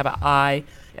name. I have an eye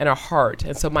and a heart,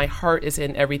 and so my heart is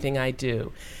in everything I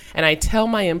do. And I tell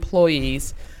my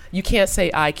employees, you can't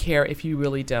say I care if you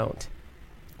really don't.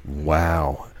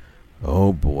 Wow.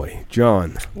 Oh, boy.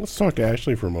 John. Let's talk to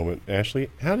Ashley for a moment. Ashley,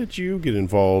 how did you get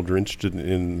involved or interested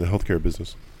in the healthcare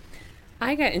business?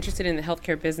 I got interested in the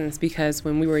healthcare business because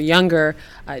when we were younger,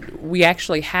 we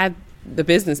actually had the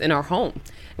business in our home.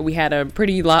 We had a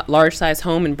pretty large-sized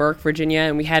home in Burke, Virginia,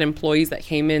 and we had employees that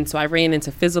came in. So I ran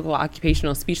into physical,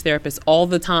 occupational speech therapists all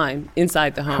the time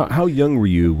inside the home. How young were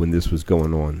you when this was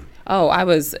going on? Oh, I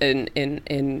was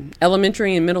in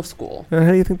elementary and middle school. And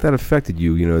how do you think that affected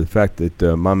you, the fact that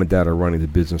mom and dad are running the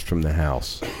business from the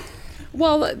house?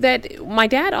 Well, that my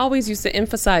dad always used to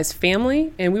emphasize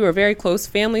family, and we were a very close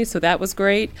family, so that was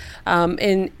great.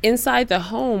 And inside the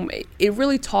home, it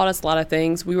really taught us a lot of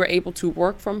things. We were able to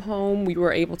work from home. We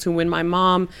were able to, when my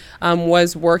mom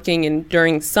was working and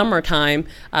during summertime,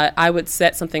 I would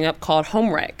set something up called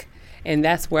Home Rec. And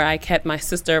that's where I kept my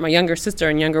younger sister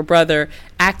and younger brother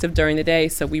active during the day.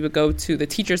 So we would go to the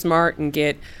Teacher's Mart and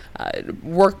get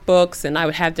workbooks, and I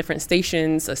would have different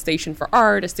stations, a station for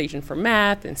art, a station for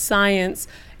math and science.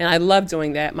 And I loved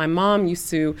doing that. My mom used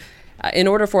to, in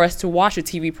order for us to watch a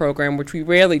TV program, which we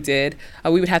rarely did,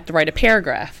 we would have to write a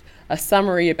paragraph, a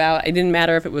summary about, it didn't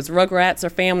matter if it was Rugrats or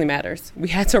Family Matters. We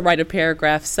had to write a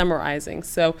paragraph summarizing.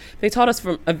 So they taught us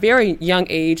from a very young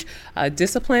age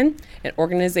discipline and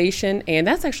organization, and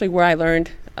that's actually where I learned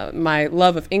my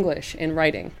love of English and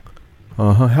writing.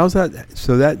 How's that?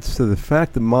 So the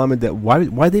fact that mom and dad,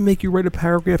 why they make you write a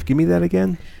paragraph? Give me that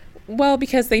again. Well,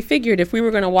 because they figured if we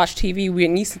were going to watch TV, we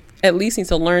at least need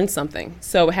to learn something.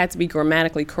 So it had to be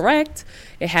grammatically correct.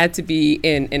 It had to be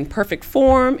in perfect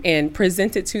form and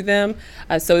presented to them.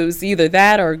 So it was either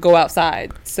that or go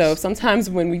outside. So sometimes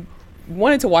when we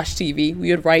wanted to watch TV,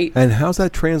 we would write. And how's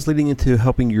that translating into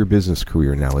helping your business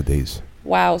career nowadays?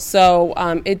 Wow. So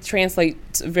it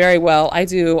translates very well. I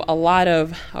do a lot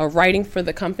of writing for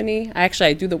the company. I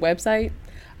do the website.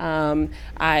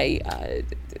 I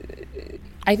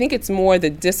think it's more the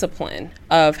discipline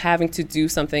of having to do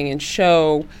something and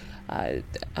show. Show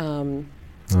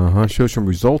some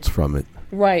results from it.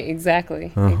 Right,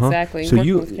 exactly. Exactly. So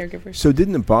Working with caregivers. So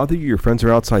didn't it bother you? Your friends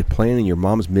are outside playing, and your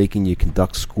mom's making you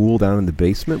conduct school down in the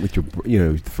basement with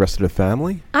the rest of the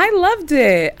family. I loved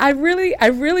it. I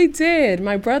really did.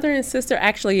 My brother and sister,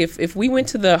 actually, if we went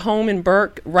to the home in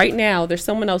Burke right now, there's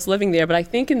someone else living there. But I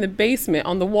think in the basement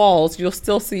on the walls, you'll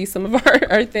still see some of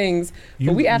our things.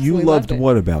 But we absolutely loved it.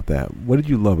 What about that? What did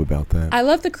you love about that? I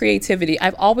love the creativity.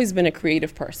 I've always been a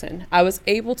creative person. I was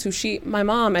able to. My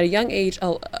mom at a young age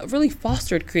really fostered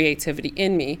creativity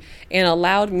in me and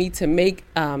allowed me to make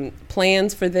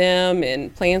plans for them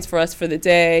and plans for us for the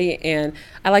day. And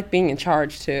I like being in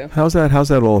charge too. How's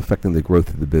that all affecting the growth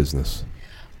of the business?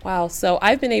 Wow. So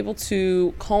I've been able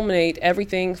to culminate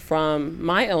everything from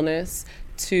my illness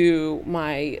to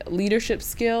my leadership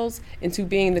skills into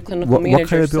being the clinical manager. What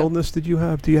kind of illness did you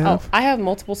have? Do you have? I have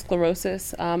multiple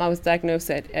sclerosis. I was diagnosed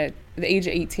at the age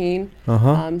of 18.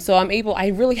 So I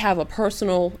really have a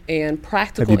personal and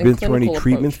practical. Have you been through any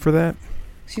treatment for that?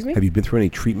 Excuse me? Have you been through any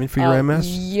treatment for your MS?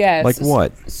 Yes. Like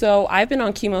what? So I've been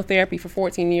on chemotherapy for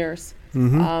 14 years.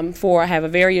 I have a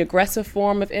very aggressive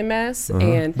form of MS.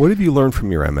 And what have you learned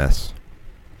from your MS?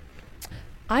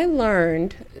 I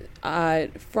learned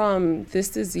from this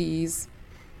disease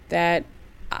that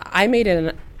I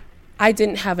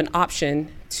didn't have an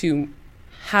option to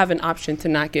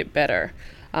not get better,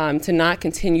 to not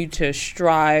continue to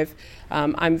strive.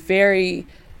 I'm very,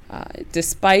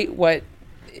 despite what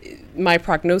my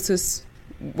prognosis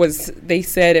was, they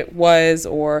said it was,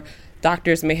 or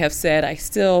doctors may have said, I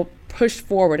still push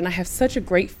forward, and I have such a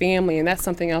great family, and that's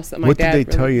something else that my dad. What did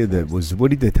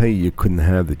they tell you couldn't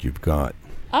have that you've got?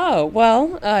 Oh,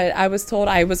 well, I was told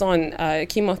I was on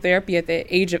chemotherapy at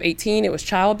the age of 18. It was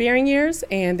childbearing years,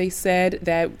 and they said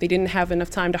that they didn't have enough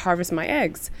time to harvest my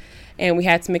eggs. And we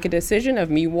had to make a decision of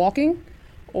me walking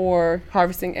or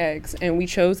harvesting eggs. And we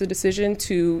chose the decision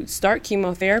to start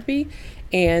chemotherapy,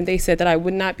 and they said that I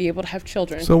would not be able to have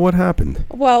children. So what happened?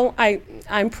 Well,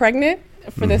 I'm pregnant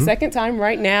for the second time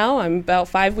right now. I'm about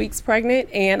 5 weeks pregnant,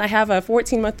 and I have a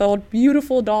 14-month-old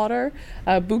beautiful daughter,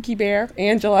 Bookie Bear,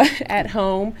 Angela, at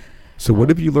home. So what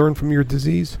have you learned from your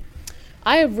disease?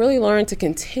 I have really learned to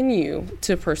continue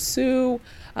to pursue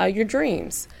your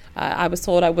dreams. I was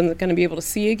told I wasn't going to be able to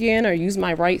see again or use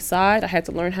my right side. I had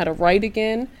to learn how to write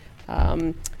again,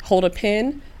 hold a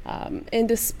pen. And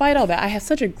despite all that, I have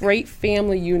such a great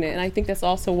family unit, and I think that's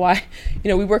also why,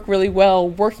 we work really well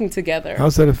working together.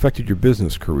 How's that affected your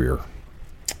business career?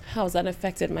 How's that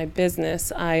affected my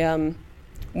business? My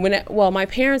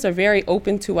parents are very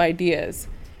open to ideas,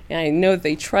 and I know that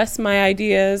they trust my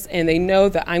ideas, and they know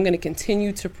that I'm going to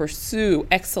continue to pursue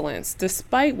excellence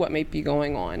despite what may be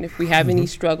going on. If we have any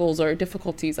struggles or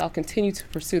difficulties, I'll continue to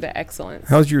pursue that excellence.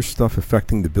 How's your stuff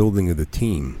affecting the building of the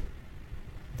team?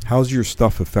 How's your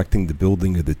stuff affecting the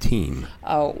building of the team?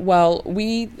 Oh, well,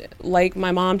 like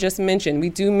my mom just mentioned, we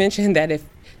do mention that if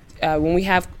when we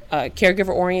have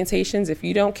caregiver orientations, if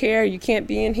you don't care, you can't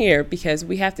be in here, because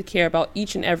we have to care about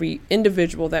each and every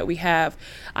individual that we have.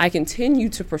 I continue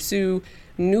to pursue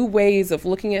new ways of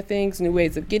looking at things, new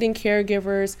ways of getting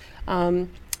caregivers,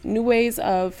 new ways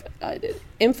of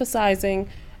emphasizing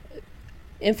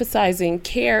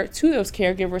care to those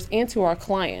caregivers and to our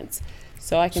clients.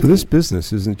 So this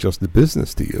business isn't just a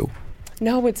business to you.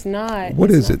 No, it's not. What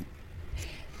is it?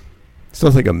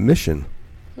 Sounds like a mission.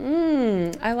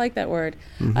 I like that word.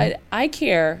 I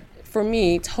care, for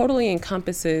me, totally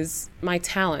encompasses my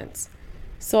talents.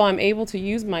 So I'm able to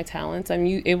use my talents. I'm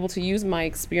able to use my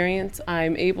experience.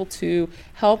 I'm able to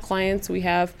help clients.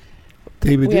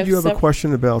 David, did you have a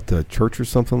question about church or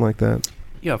something like that?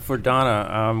 Yeah, for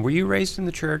Donna, were you raised in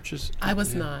the churches? I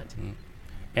was not.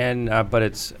 And but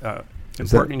it's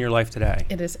important in your life today.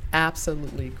 It is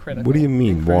absolutely critical. What do you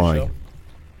mean? Why?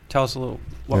 Tell us a little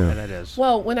what that is.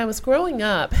 Well, when I was growing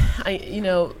up,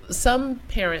 some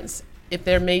parents, if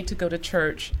they're made to go to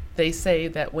church, they say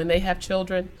that when they have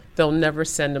children, they'll never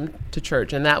send them to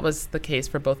church. And that was the case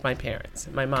for both my parents,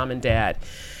 my mom and dad.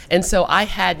 And so I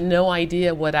had no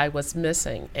idea what I was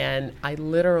missing. And I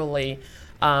literally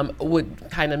would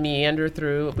kind of meander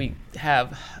through. We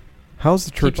have How's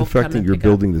the church affecting your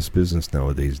building this business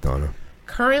nowadays, Donna?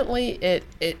 Currently, it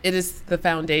is the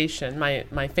foundation,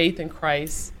 my faith in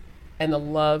Christ and the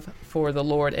love for the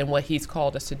Lord and what He's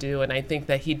called us to do. And I think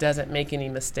that He doesn't make any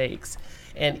mistakes.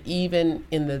 And even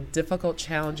in the difficult,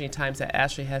 challenging times that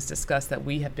Ashley has discussed that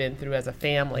we have been through as a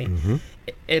family,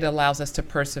 it allows us to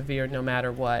persevere no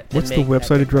matter what. What's the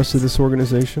website address of this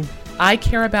organization?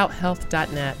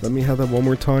 icareabouthealth.net. Let me have that one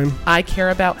more time.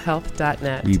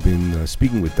 icareabouthealth.net. We've been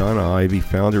speaking with Donna Ivy,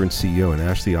 founder and CEO, and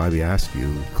Ashley Ivy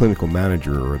Askew, clinical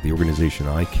manager of the organization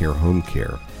I Care Home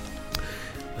Care.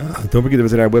 Don't forget to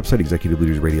visit our website,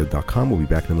 executiveleadersradio.com. We'll be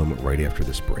back in a moment right after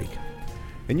this break.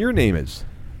 And your name is?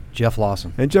 Jeff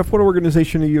Lawson. And Jeff, what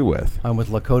organization are you with? I'm with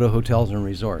Lakota Hotels and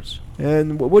Resorts.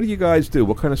 And what do you guys do?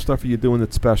 What kind of stuff are you doing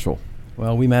that's special?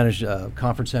 Well, we manage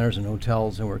conference centers and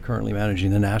hotels, and we're currently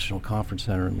managing the National Conference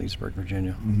Center in Leesburg,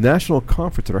 Virginia. National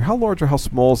Conference Center. How large or how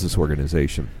small is this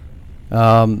organization?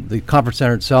 The conference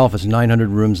center itself is 900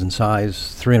 rooms in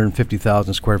size,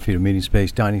 350,000 square feet of meeting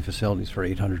space, dining facilities for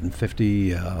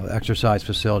 850, exercise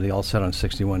facility, all set on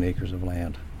 61 acres of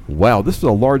land. Wow, this is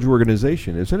a large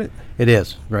organization, isn't it? It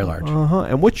is, very large.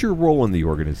 And what's your role in the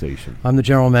organization? I'm the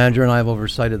general manager, and I have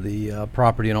oversight of the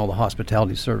property and all the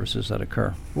hospitality services that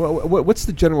occur. Well, what's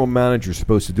the general manager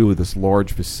supposed to do with this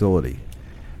large facility?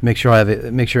 Make sure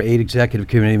 8 executive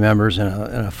committee members and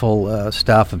a full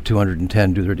staff of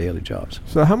 210 do their daily jobs.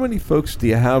 So how many folks do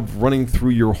you have running through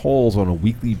your halls on a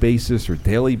weekly basis or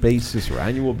daily basis or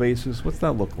annual basis? What's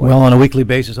that look like? Well, on a weekly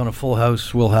basis, on a full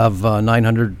house, we'll have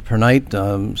 900 per night,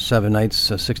 7 nights,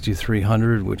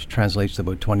 6,300, which translates to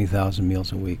about 20,000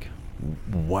 meals a week.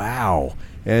 Wow.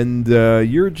 And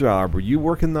your job, are you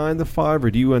working 9 to 5,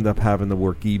 or do you end up having to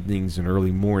work evenings and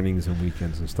early mornings and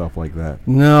weekends and stuff like that?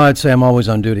 No, I'd say I'm always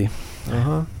on duty.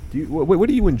 What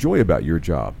do you enjoy about your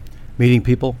job? Meeting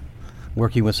people,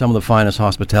 working with some of the finest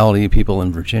hospitality people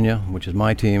in Virginia, which is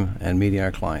my team, and meeting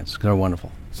our clients. They're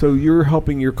wonderful. So you're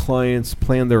helping your clients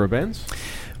plan their events?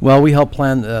 Well, we help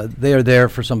plan. They are there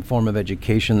for some form of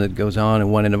education that goes on in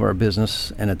one end of our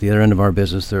business, and at the other end of our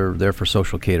business, they're there for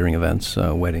social catering events,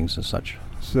 weddings and such.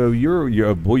 So you're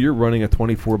running a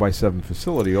 24/7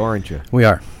 facility, aren't you? We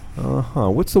are.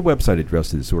 What's the website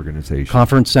address of this organization?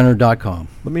 Conferencecenter.com.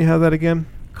 Let me have that again.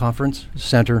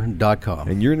 Conferencecenter.com.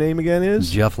 And your name again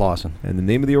is? Jeff Lawson. And the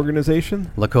name of the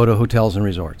organization? Lakota Hotels and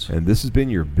Resorts. And this has been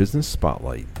your Business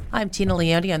Spotlight. I'm Tina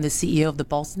Leone. I'm the CEO of the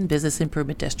Ballston Business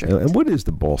Improvement District. And what is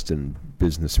the Ballston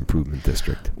Business Improvement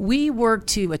District? We work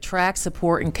to attract,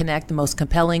 support, and connect the most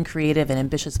compelling, creative, and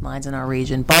ambitious minds in our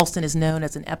region. Ballston is known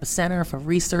as an epicenter for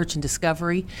research and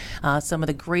discovery. Some of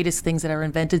the greatest things that are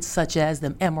invented, such as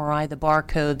the MRI, the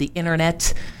barcode, the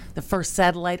internet, the first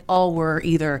satellite, all were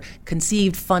either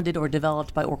conceived, funded, or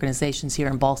developed by organizations here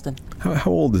in Ballston.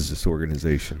 How old is this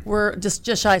organization? We're just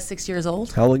shy of 6 years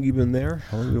old. How long have you been there?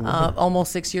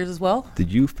 Almost 6 years as well.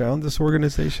 Did you found this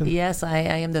organization? Yes, I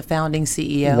am the founding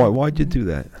CEO. Why'd you do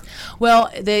that? Well,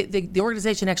 the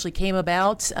organization actually came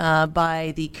about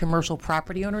by the commercial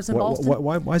property owners in Ballston.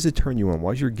 Why does it turn you on?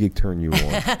 Why does your gig turn you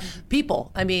on?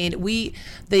 People. I mean,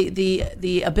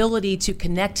 the ability to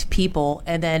connect people,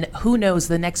 and then who knows,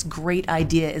 the next great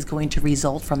idea is going to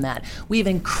result from that. We have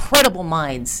incredible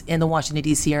minds in the Washington,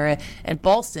 D.C. area, and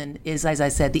Ballston is, as I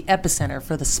said, the epicenter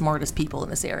for the smartest people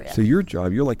in this area. So your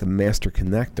job, you're like the master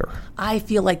connector. I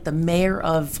feel like the mayor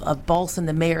of Ballston,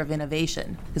 the mayor of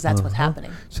innovation, because that's what's happening.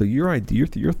 So your idea,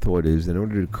 your thought is, in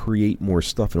order to create more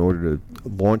stuff, in order to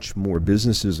launch more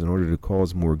businesses, in order to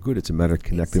cause more good, it's a matter of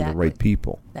connecting the right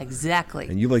people. Exactly.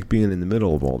 And you like being in the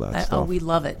middle of all that stuff. Oh, we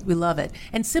love it. We love it.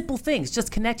 And simple things,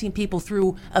 just connecting people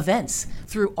through events,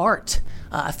 through art,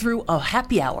 through a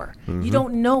happy hour. You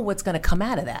don't know what's going to come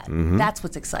out of that. That's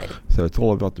what's exciting. So it's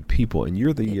all about the people. And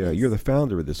you're the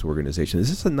founder of this organization. Is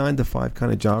this a 9 to 5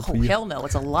 kind of job for you? Oh, hell no.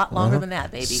 It's a lot longer than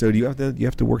that, baby. So do you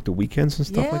have to work the weekends and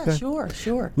stuff like that? Yeah,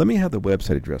 sure. Let me have the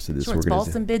website address of this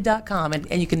organization. It's ballstonbid.com,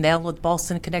 and you can download the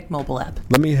Ballston Connect mobile app.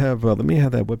 Let me have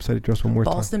that website address one more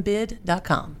time.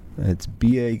 Ballstonbid.com. It's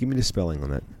B-A, give me the spelling on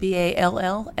that.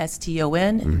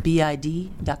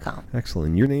 BALLSTONBID.com.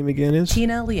 Excellent. Your name again is?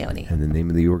 Tina Leone. And the name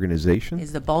of the organization?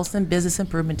 Is the Ballston Business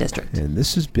Improvement District. And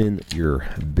this has been your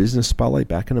Business Spotlight.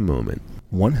 Back in a moment.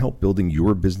 Want help building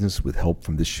your business with help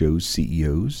from this show's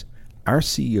CEOs? Our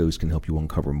CEOs can help you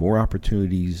uncover more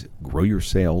opportunities, grow your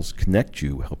sales, connect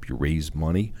you, help you raise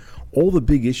money, all the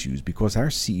big issues, because our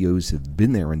CEOs have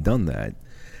been there and done that,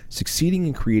 succeeding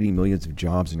in creating millions of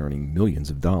jobs and earning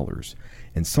millions of dollars.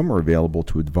 And some are available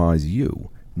to advise you.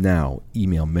 Now,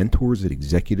 email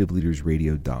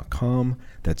mentors@executiveleadersradio.com.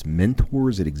 That's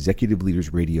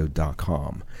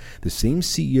mentors@executiveleadersradio.com. The same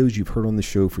CEOs you've heard on the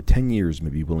show for 10 years may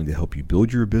be willing to help you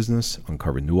build your business,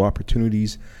 uncover new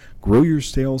opportunities, grow your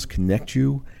sales, connect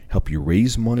you, help you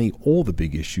raise money, all the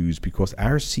big issues, because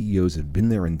our CEOs have been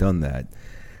there and done that,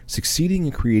 succeeding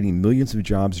in creating millions of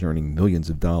jobs and earning millions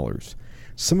of dollars.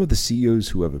 Some of the CEOs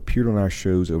who have appeared on our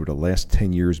shows over the last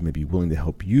 10 years may be willing to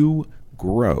help you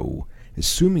grow,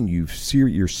 assuming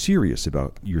you're serious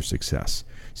about your success,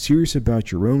 serious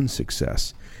about your own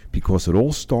success, because it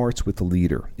all starts with the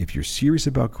leader. If you're serious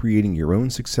about creating your own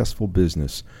successful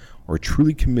business, or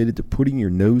truly committed to putting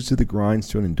your nose to the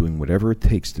grindstone and doing whatever it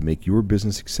takes to make your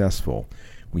business successful,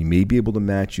 we may be able to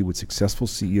match you with successful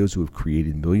CEOs who have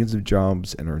created millions of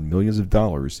jobs and earned millions of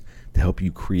dollars to help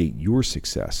you create your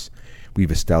success.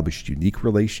 We've established unique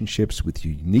relationships with a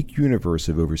unique universe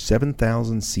of over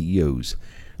 7,000 CEOs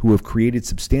who have created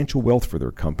substantial wealth for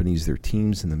their companies, their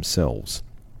teams, and themselves.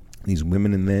 These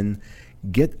women and men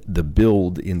get the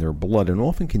build in their blood and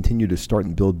often continue to start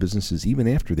and build businesses even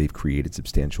after they've created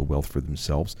substantial wealth for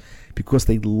themselves because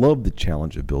they love the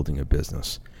challenge of building a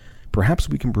business. Perhaps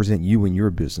we can present you and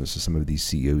your business to some of these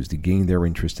CEOs to gain their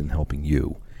interest in helping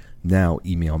you. Now,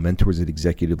 email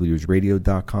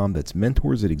mentors@executiveleadersradio.com. That's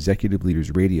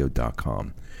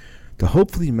mentors@executiveleadersradio.com to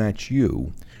hopefully match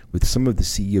you with some of the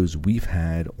CEOs we've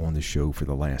had on the show for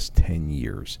the last 10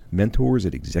 years.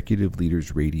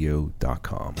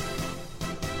 mentors@executiveleadersradio.com.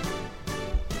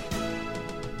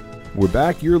 We're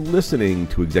back. You're listening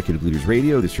to Executive Leaders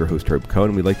Radio. This is your host, Herb Cohen,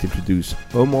 and we'd like to introduce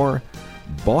Omar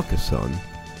Balkason,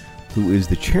 who is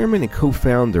the chairman and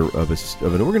co-founder of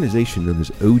an organization known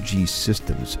as OG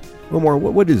Systems. Omar,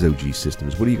 what is OG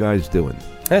Systems? What are you guys doing?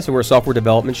 Yeah, so we're a software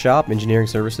development shop, engineering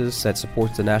services that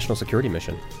supports the national security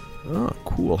mission. Oh,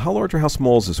 cool. How large or how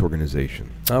small is this organization?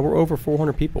 We're over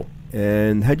 400 people.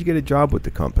 And how'd you get a job with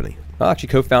the company? I actually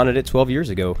co-founded it 12 years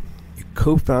ago. You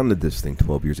co-founded this thing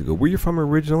 12 years ago. Where are you from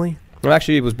originally? Well,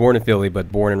 actually, I was born in Philly,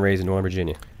 but born and raised in Northern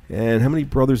Virginia. And how many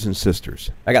brothers and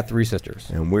sisters? I got 3 sisters.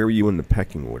 And where were you in the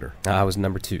pecking order? I was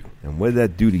number 2. And what did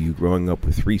that do to you growing up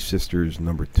with 3 sisters,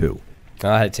 number 2?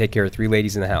 I had to take care of 3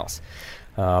 ladies in the house.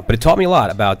 But it taught me a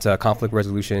lot about conflict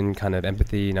resolution, kind of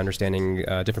empathy, and understanding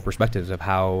different perspectives of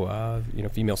how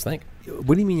females think.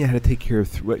 What do you mean you had to take care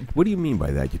of? What do you mean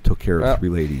by that? You took care of 3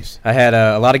 ladies. I had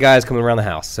a lot of guys coming around the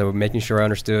house, so making sure I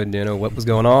understood, what was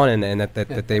going on, and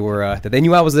that they were that they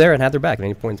knew I was there and had their back at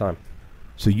any point in time.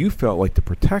 So you felt like the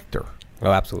protector.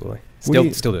 Oh, absolutely.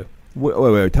 Still do.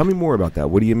 Wait, tell me more about that.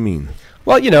 What do you mean?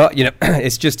 Well,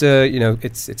 it's just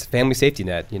it's a family safety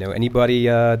net. Anybody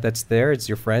that's there, it's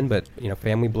your friend, but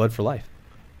family blood for life.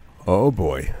 Oh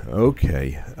boy.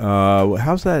 Okay.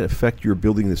 How's that affect your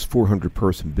building this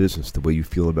 400-person business? The way you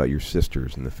feel about your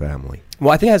sisters and the family?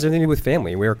 Well, I think it has everything to do with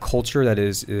family. We're a culture that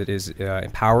is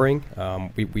empowering.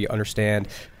 We understand.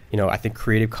 I think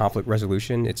creative conflict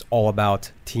resolution, it's all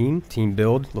about team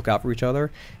build, look out for each other.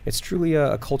 It's truly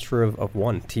a culture of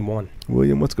one, team one.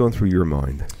 William, what's going through your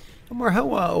mind? Omar, how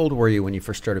old were you when you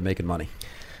first started making money?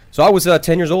 So I was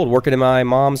 10 years old working in my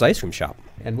mom's ice cream shop.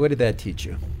 And what did that teach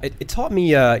you? It taught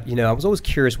me, I was always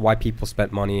curious why people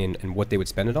spent money and what they would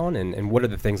spend it on and what are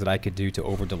the things that I could do to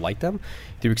over-delight them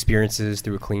through experiences,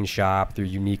 through a clean shop, through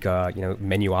unique,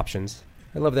 menu options.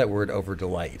 I love that word,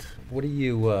 over-delight. How do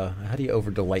you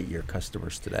over-delight your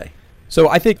customers today? So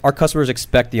I think our customers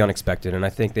expect the unexpected, and I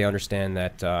think they understand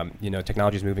that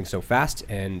technology is moving so fast,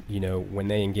 and when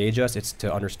they engage us, it's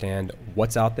to understand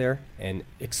what's out there and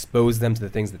expose them to the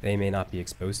things that they may not be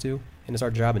exposed to, and it's our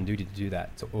job and duty to do that.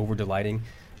 So over-delighting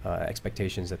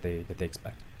expectations that they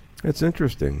expect. That's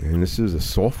interesting. And this is a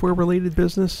software-related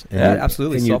business? Yeah,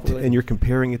 absolutely. And you're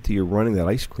comparing it to you running that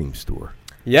ice cream store.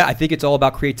 Yeah, I think it's all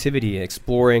about creativity and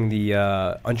exploring the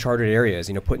uncharted areas,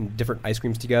 putting different ice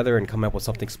creams together and coming up with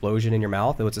something explosion in your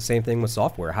mouth. It's the same thing with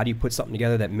software. How do you put something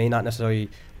together that may not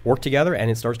necessarily work together and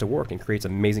it starts to work and creates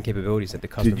amazing capabilities that the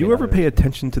customer Did you ever pay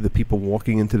attention to the people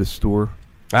walking into the store?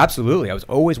 Absolutely. I was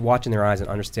always watching their eyes and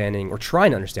understanding or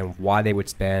trying to understand why they would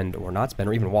spend or not spend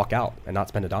or even walk out and not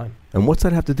spend a dime. And what's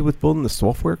that have to do with building the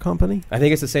software company? I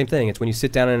think it's the same thing. It's when you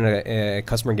sit down in a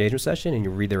customer engagement session and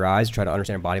you read their eyes, try to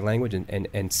understand body language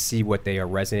and see what they are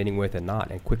resonating with and not,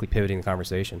 and quickly pivoting the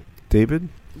conversation. David?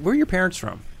 Where are your parents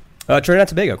from? Trinidad and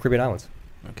Tobago, Caribbean Islands.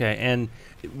 Okay, and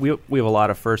we have a lot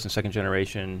of first and second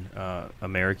generation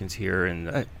Americans here in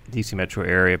the DC metro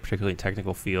area, particularly in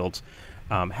technical fields.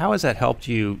 How has that helped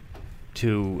you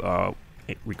to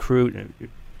recruit,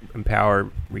 empower,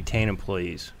 retain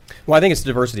employees? Well, I think it's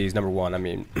diversity is number one. I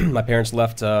mean, my parents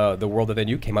left the world that they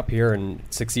knew, came up here, and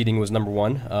succeeding was number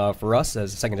one for us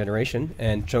as a second generation.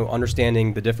 And so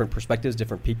understanding the different perspectives,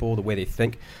 different people, the way they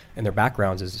think, and their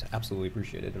backgrounds is absolutely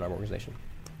appreciated in our organization.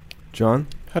 John?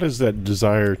 How does that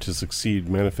desire to succeed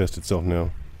manifest itself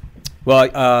now?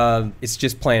 Well, it's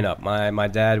just playing up. My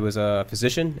dad was a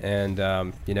physician,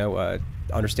 and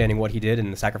understanding what he did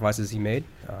and the sacrifices he made,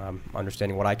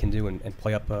 understanding what I can do and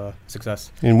play up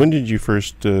success. And when did you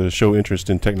first show interest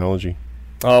in technology?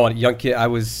 Oh, a young kid, I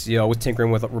was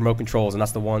tinkering with remote controls, and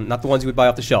that's not the ones you would buy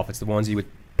off the shelf. It's the ones you would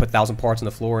put 1,000 parts on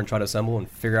the floor and try to assemble and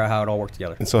figure out how it all worked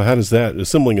together. And so how does that,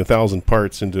 assembling 1,000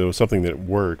 parts into something that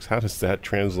works, how does that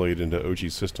translate into OG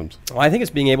systems? Well, I think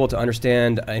it's being able to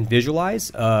understand and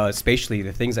visualize spatially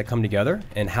the things that come together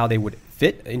and how they would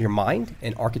fit in your mind,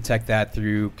 and architect that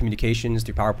through communications,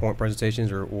 through PowerPoint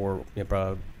presentations or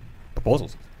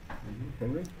proposals.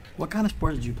 Henry? What kind of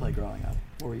sport did you play growing up?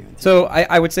 What were you into? So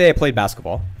I would say I played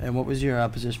basketball. And what was your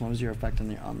position? What was your effect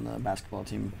on the basketball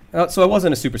team? So I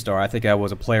wasn't a superstar. I think I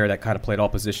was a player that kind of played all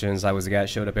positions. I was a guy that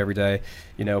showed up every day,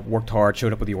 worked hard,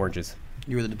 showed up with the oranges.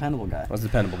 You were the dependable guy. I was the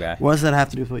dependable guy. What does that have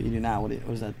to do with what you do now? What do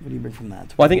you bring from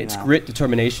that? Well, I think it's grit,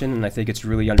 determination, and I think it's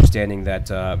really understanding that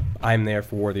I'm there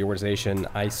for the organization.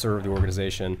 I serve the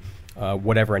organization,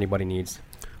 whatever anybody needs.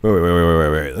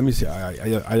 Wait. Let me see.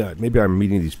 Maybe I'm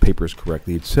reading these papers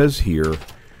correctly. It says here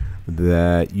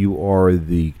that you are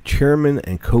the chairman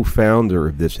and co-founder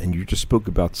of this, and you just spoke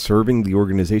about serving the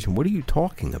organization. What are you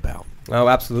talking about? Oh,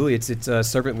 absolutely. It's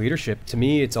servant leadership. To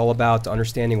me, it's all about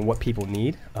understanding what people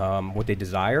need, what they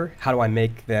desire. How do I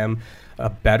make them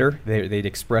better? They'd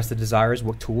express the desires.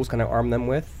 What tools can I arm them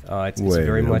with?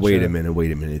 Wait a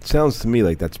minute. It sounds to me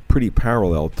like that's pretty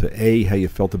parallel to how you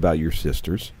felt about your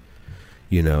sisters.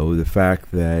 The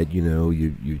fact that,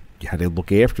 you had to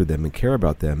look after them and care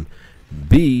about them.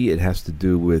 B, it has to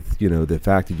do with, the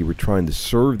fact that you were trying to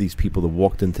serve these people that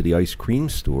walked into the ice cream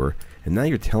store, and now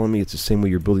you're telling me it's the same way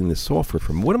you're building this software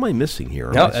from. What am I missing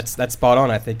here? No, that's spot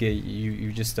on. I think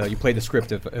you played the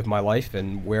script of my life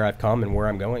and where I've come and where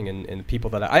I'm going, and the people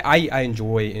that I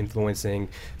enjoy influencing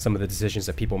some of the decisions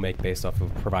that people make based off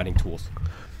of providing tools.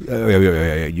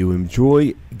 You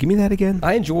enjoy, give me that again?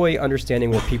 I enjoy understanding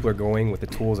where people are going with the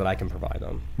tools that I can provide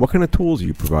them. What kind of tools do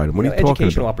you provide them? What are you talking about?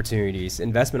 Educational opportunities,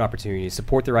 investment opportunities,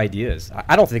 support their ideas.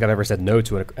 I don't think I've ever said no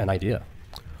to an idea.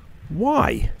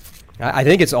 Why? I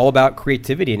think it's all about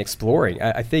creativity and exploring.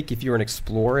 I think if you're an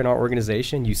explorer in our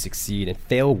organization, you succeed, and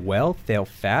fail well, fail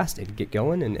fast, and get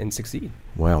going and succeed.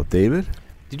 Wow. David?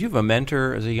 Did you have a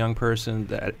mentor as a young person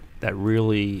that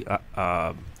really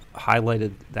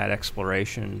highlighted that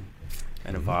exploration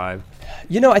and a vibe?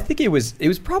 I think it was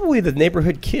probably the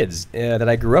neighborhood kids that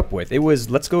I grew up with. It was,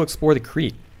 let's go explore the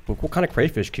creek. What kind of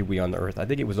crayfish could we on the earth? I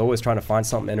think it was always trying to find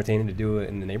something entertaining to do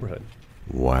in the neighborhood.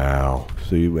 Wow.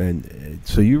 So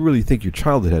you really think your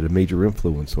childhood had a major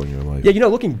influence on your life? Yeah,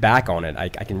 looking back on it, I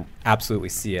can absolutely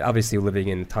see it. Obviously, living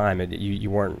in the time, you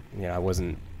weren't, I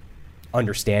wasn't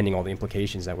understanding all the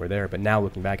implications that were there, but now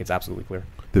looking back, it's absolutely clear.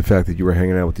 The fact that you were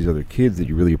hanging out with these other kids, that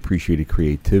you really appreciated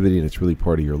creativity, and it's really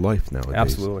part of your life nowadays.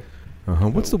 Absolutely.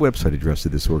 What's the website address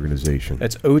of this organization?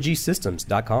 It's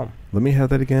ogsystems.com. Let me have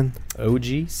that again.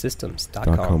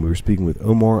 ogsystems.com. We were speaking with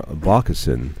Omar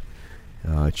Balkasin,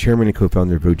 chairman and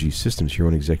co-founder of OG Systems here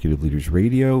on Executive Leaders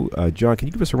Radio. John, can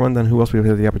you give us a rundown who else we have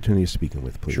had the opportunity of speaking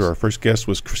with, please? Sure. Our first guest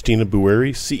was Christina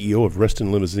Bueri, CEO of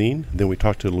Reston Limousine. Then we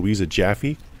talked to Louisa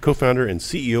Jaffe, co-founder and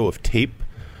CEO of TAPE.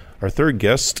 Our third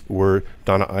guests were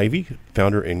Donna Ivy,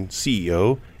 founder and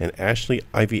CEO, and Ashley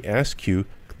Ivy Askew,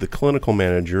 the clinical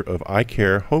manager of Eye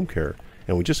Care Home Care.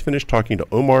 And we just finished talking to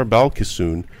Omar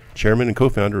Balkasun, chairman and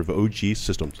co-founder of OG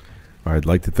Systems. I'd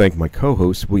like to thank my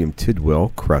co-hosts, William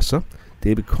Tidwell, Cressa,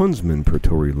 David Kunzman,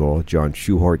 Pretori Law, John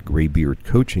Schuhart, Graybeard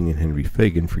Coaching, and Henry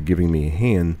Fagan for giving me a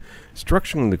hand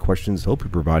structuring the questions,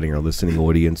 hopefully providing our listening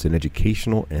audience an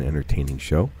educational and entertaining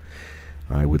show.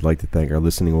 I would like to thank our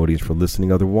listening audience for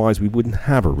listening. Otherwise, we wouldn't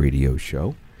have a radio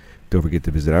show. Don't forget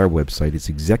to visit our website. It's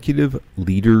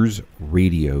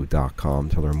executiveleadersradio.com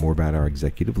to learn more about our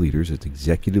executive leaders. It's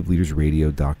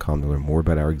executiveleadersradio.com to learn more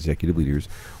about our executive leaders.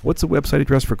 What's the website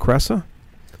address for Cressa?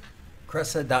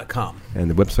 Cressa.com.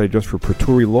 And the website address for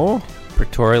Pretori Law?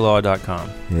 PretoriLaw.com.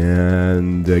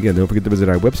 And again, don't forget to visit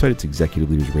our website. It's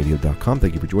executiveleadersradio.com.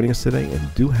 Thank you for joining us today,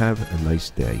 and do have a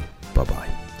nice day. Bye-bye.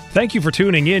 Thank you for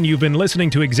tuning in. You've been listening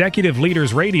to Executive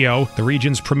Leaders Radio, the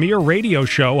region's premier radio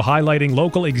show highlighting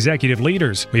local executive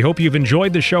leaders. We hope you've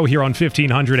enjoyed the show here on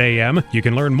 1500 AM. You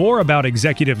can learn more about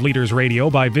Executive Leaders Radio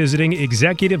by visiting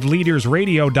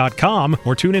executiveleadersradio.com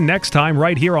or tune in next time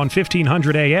right here on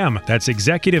 1500 AM. That's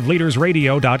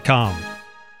executiveleadersradio.com.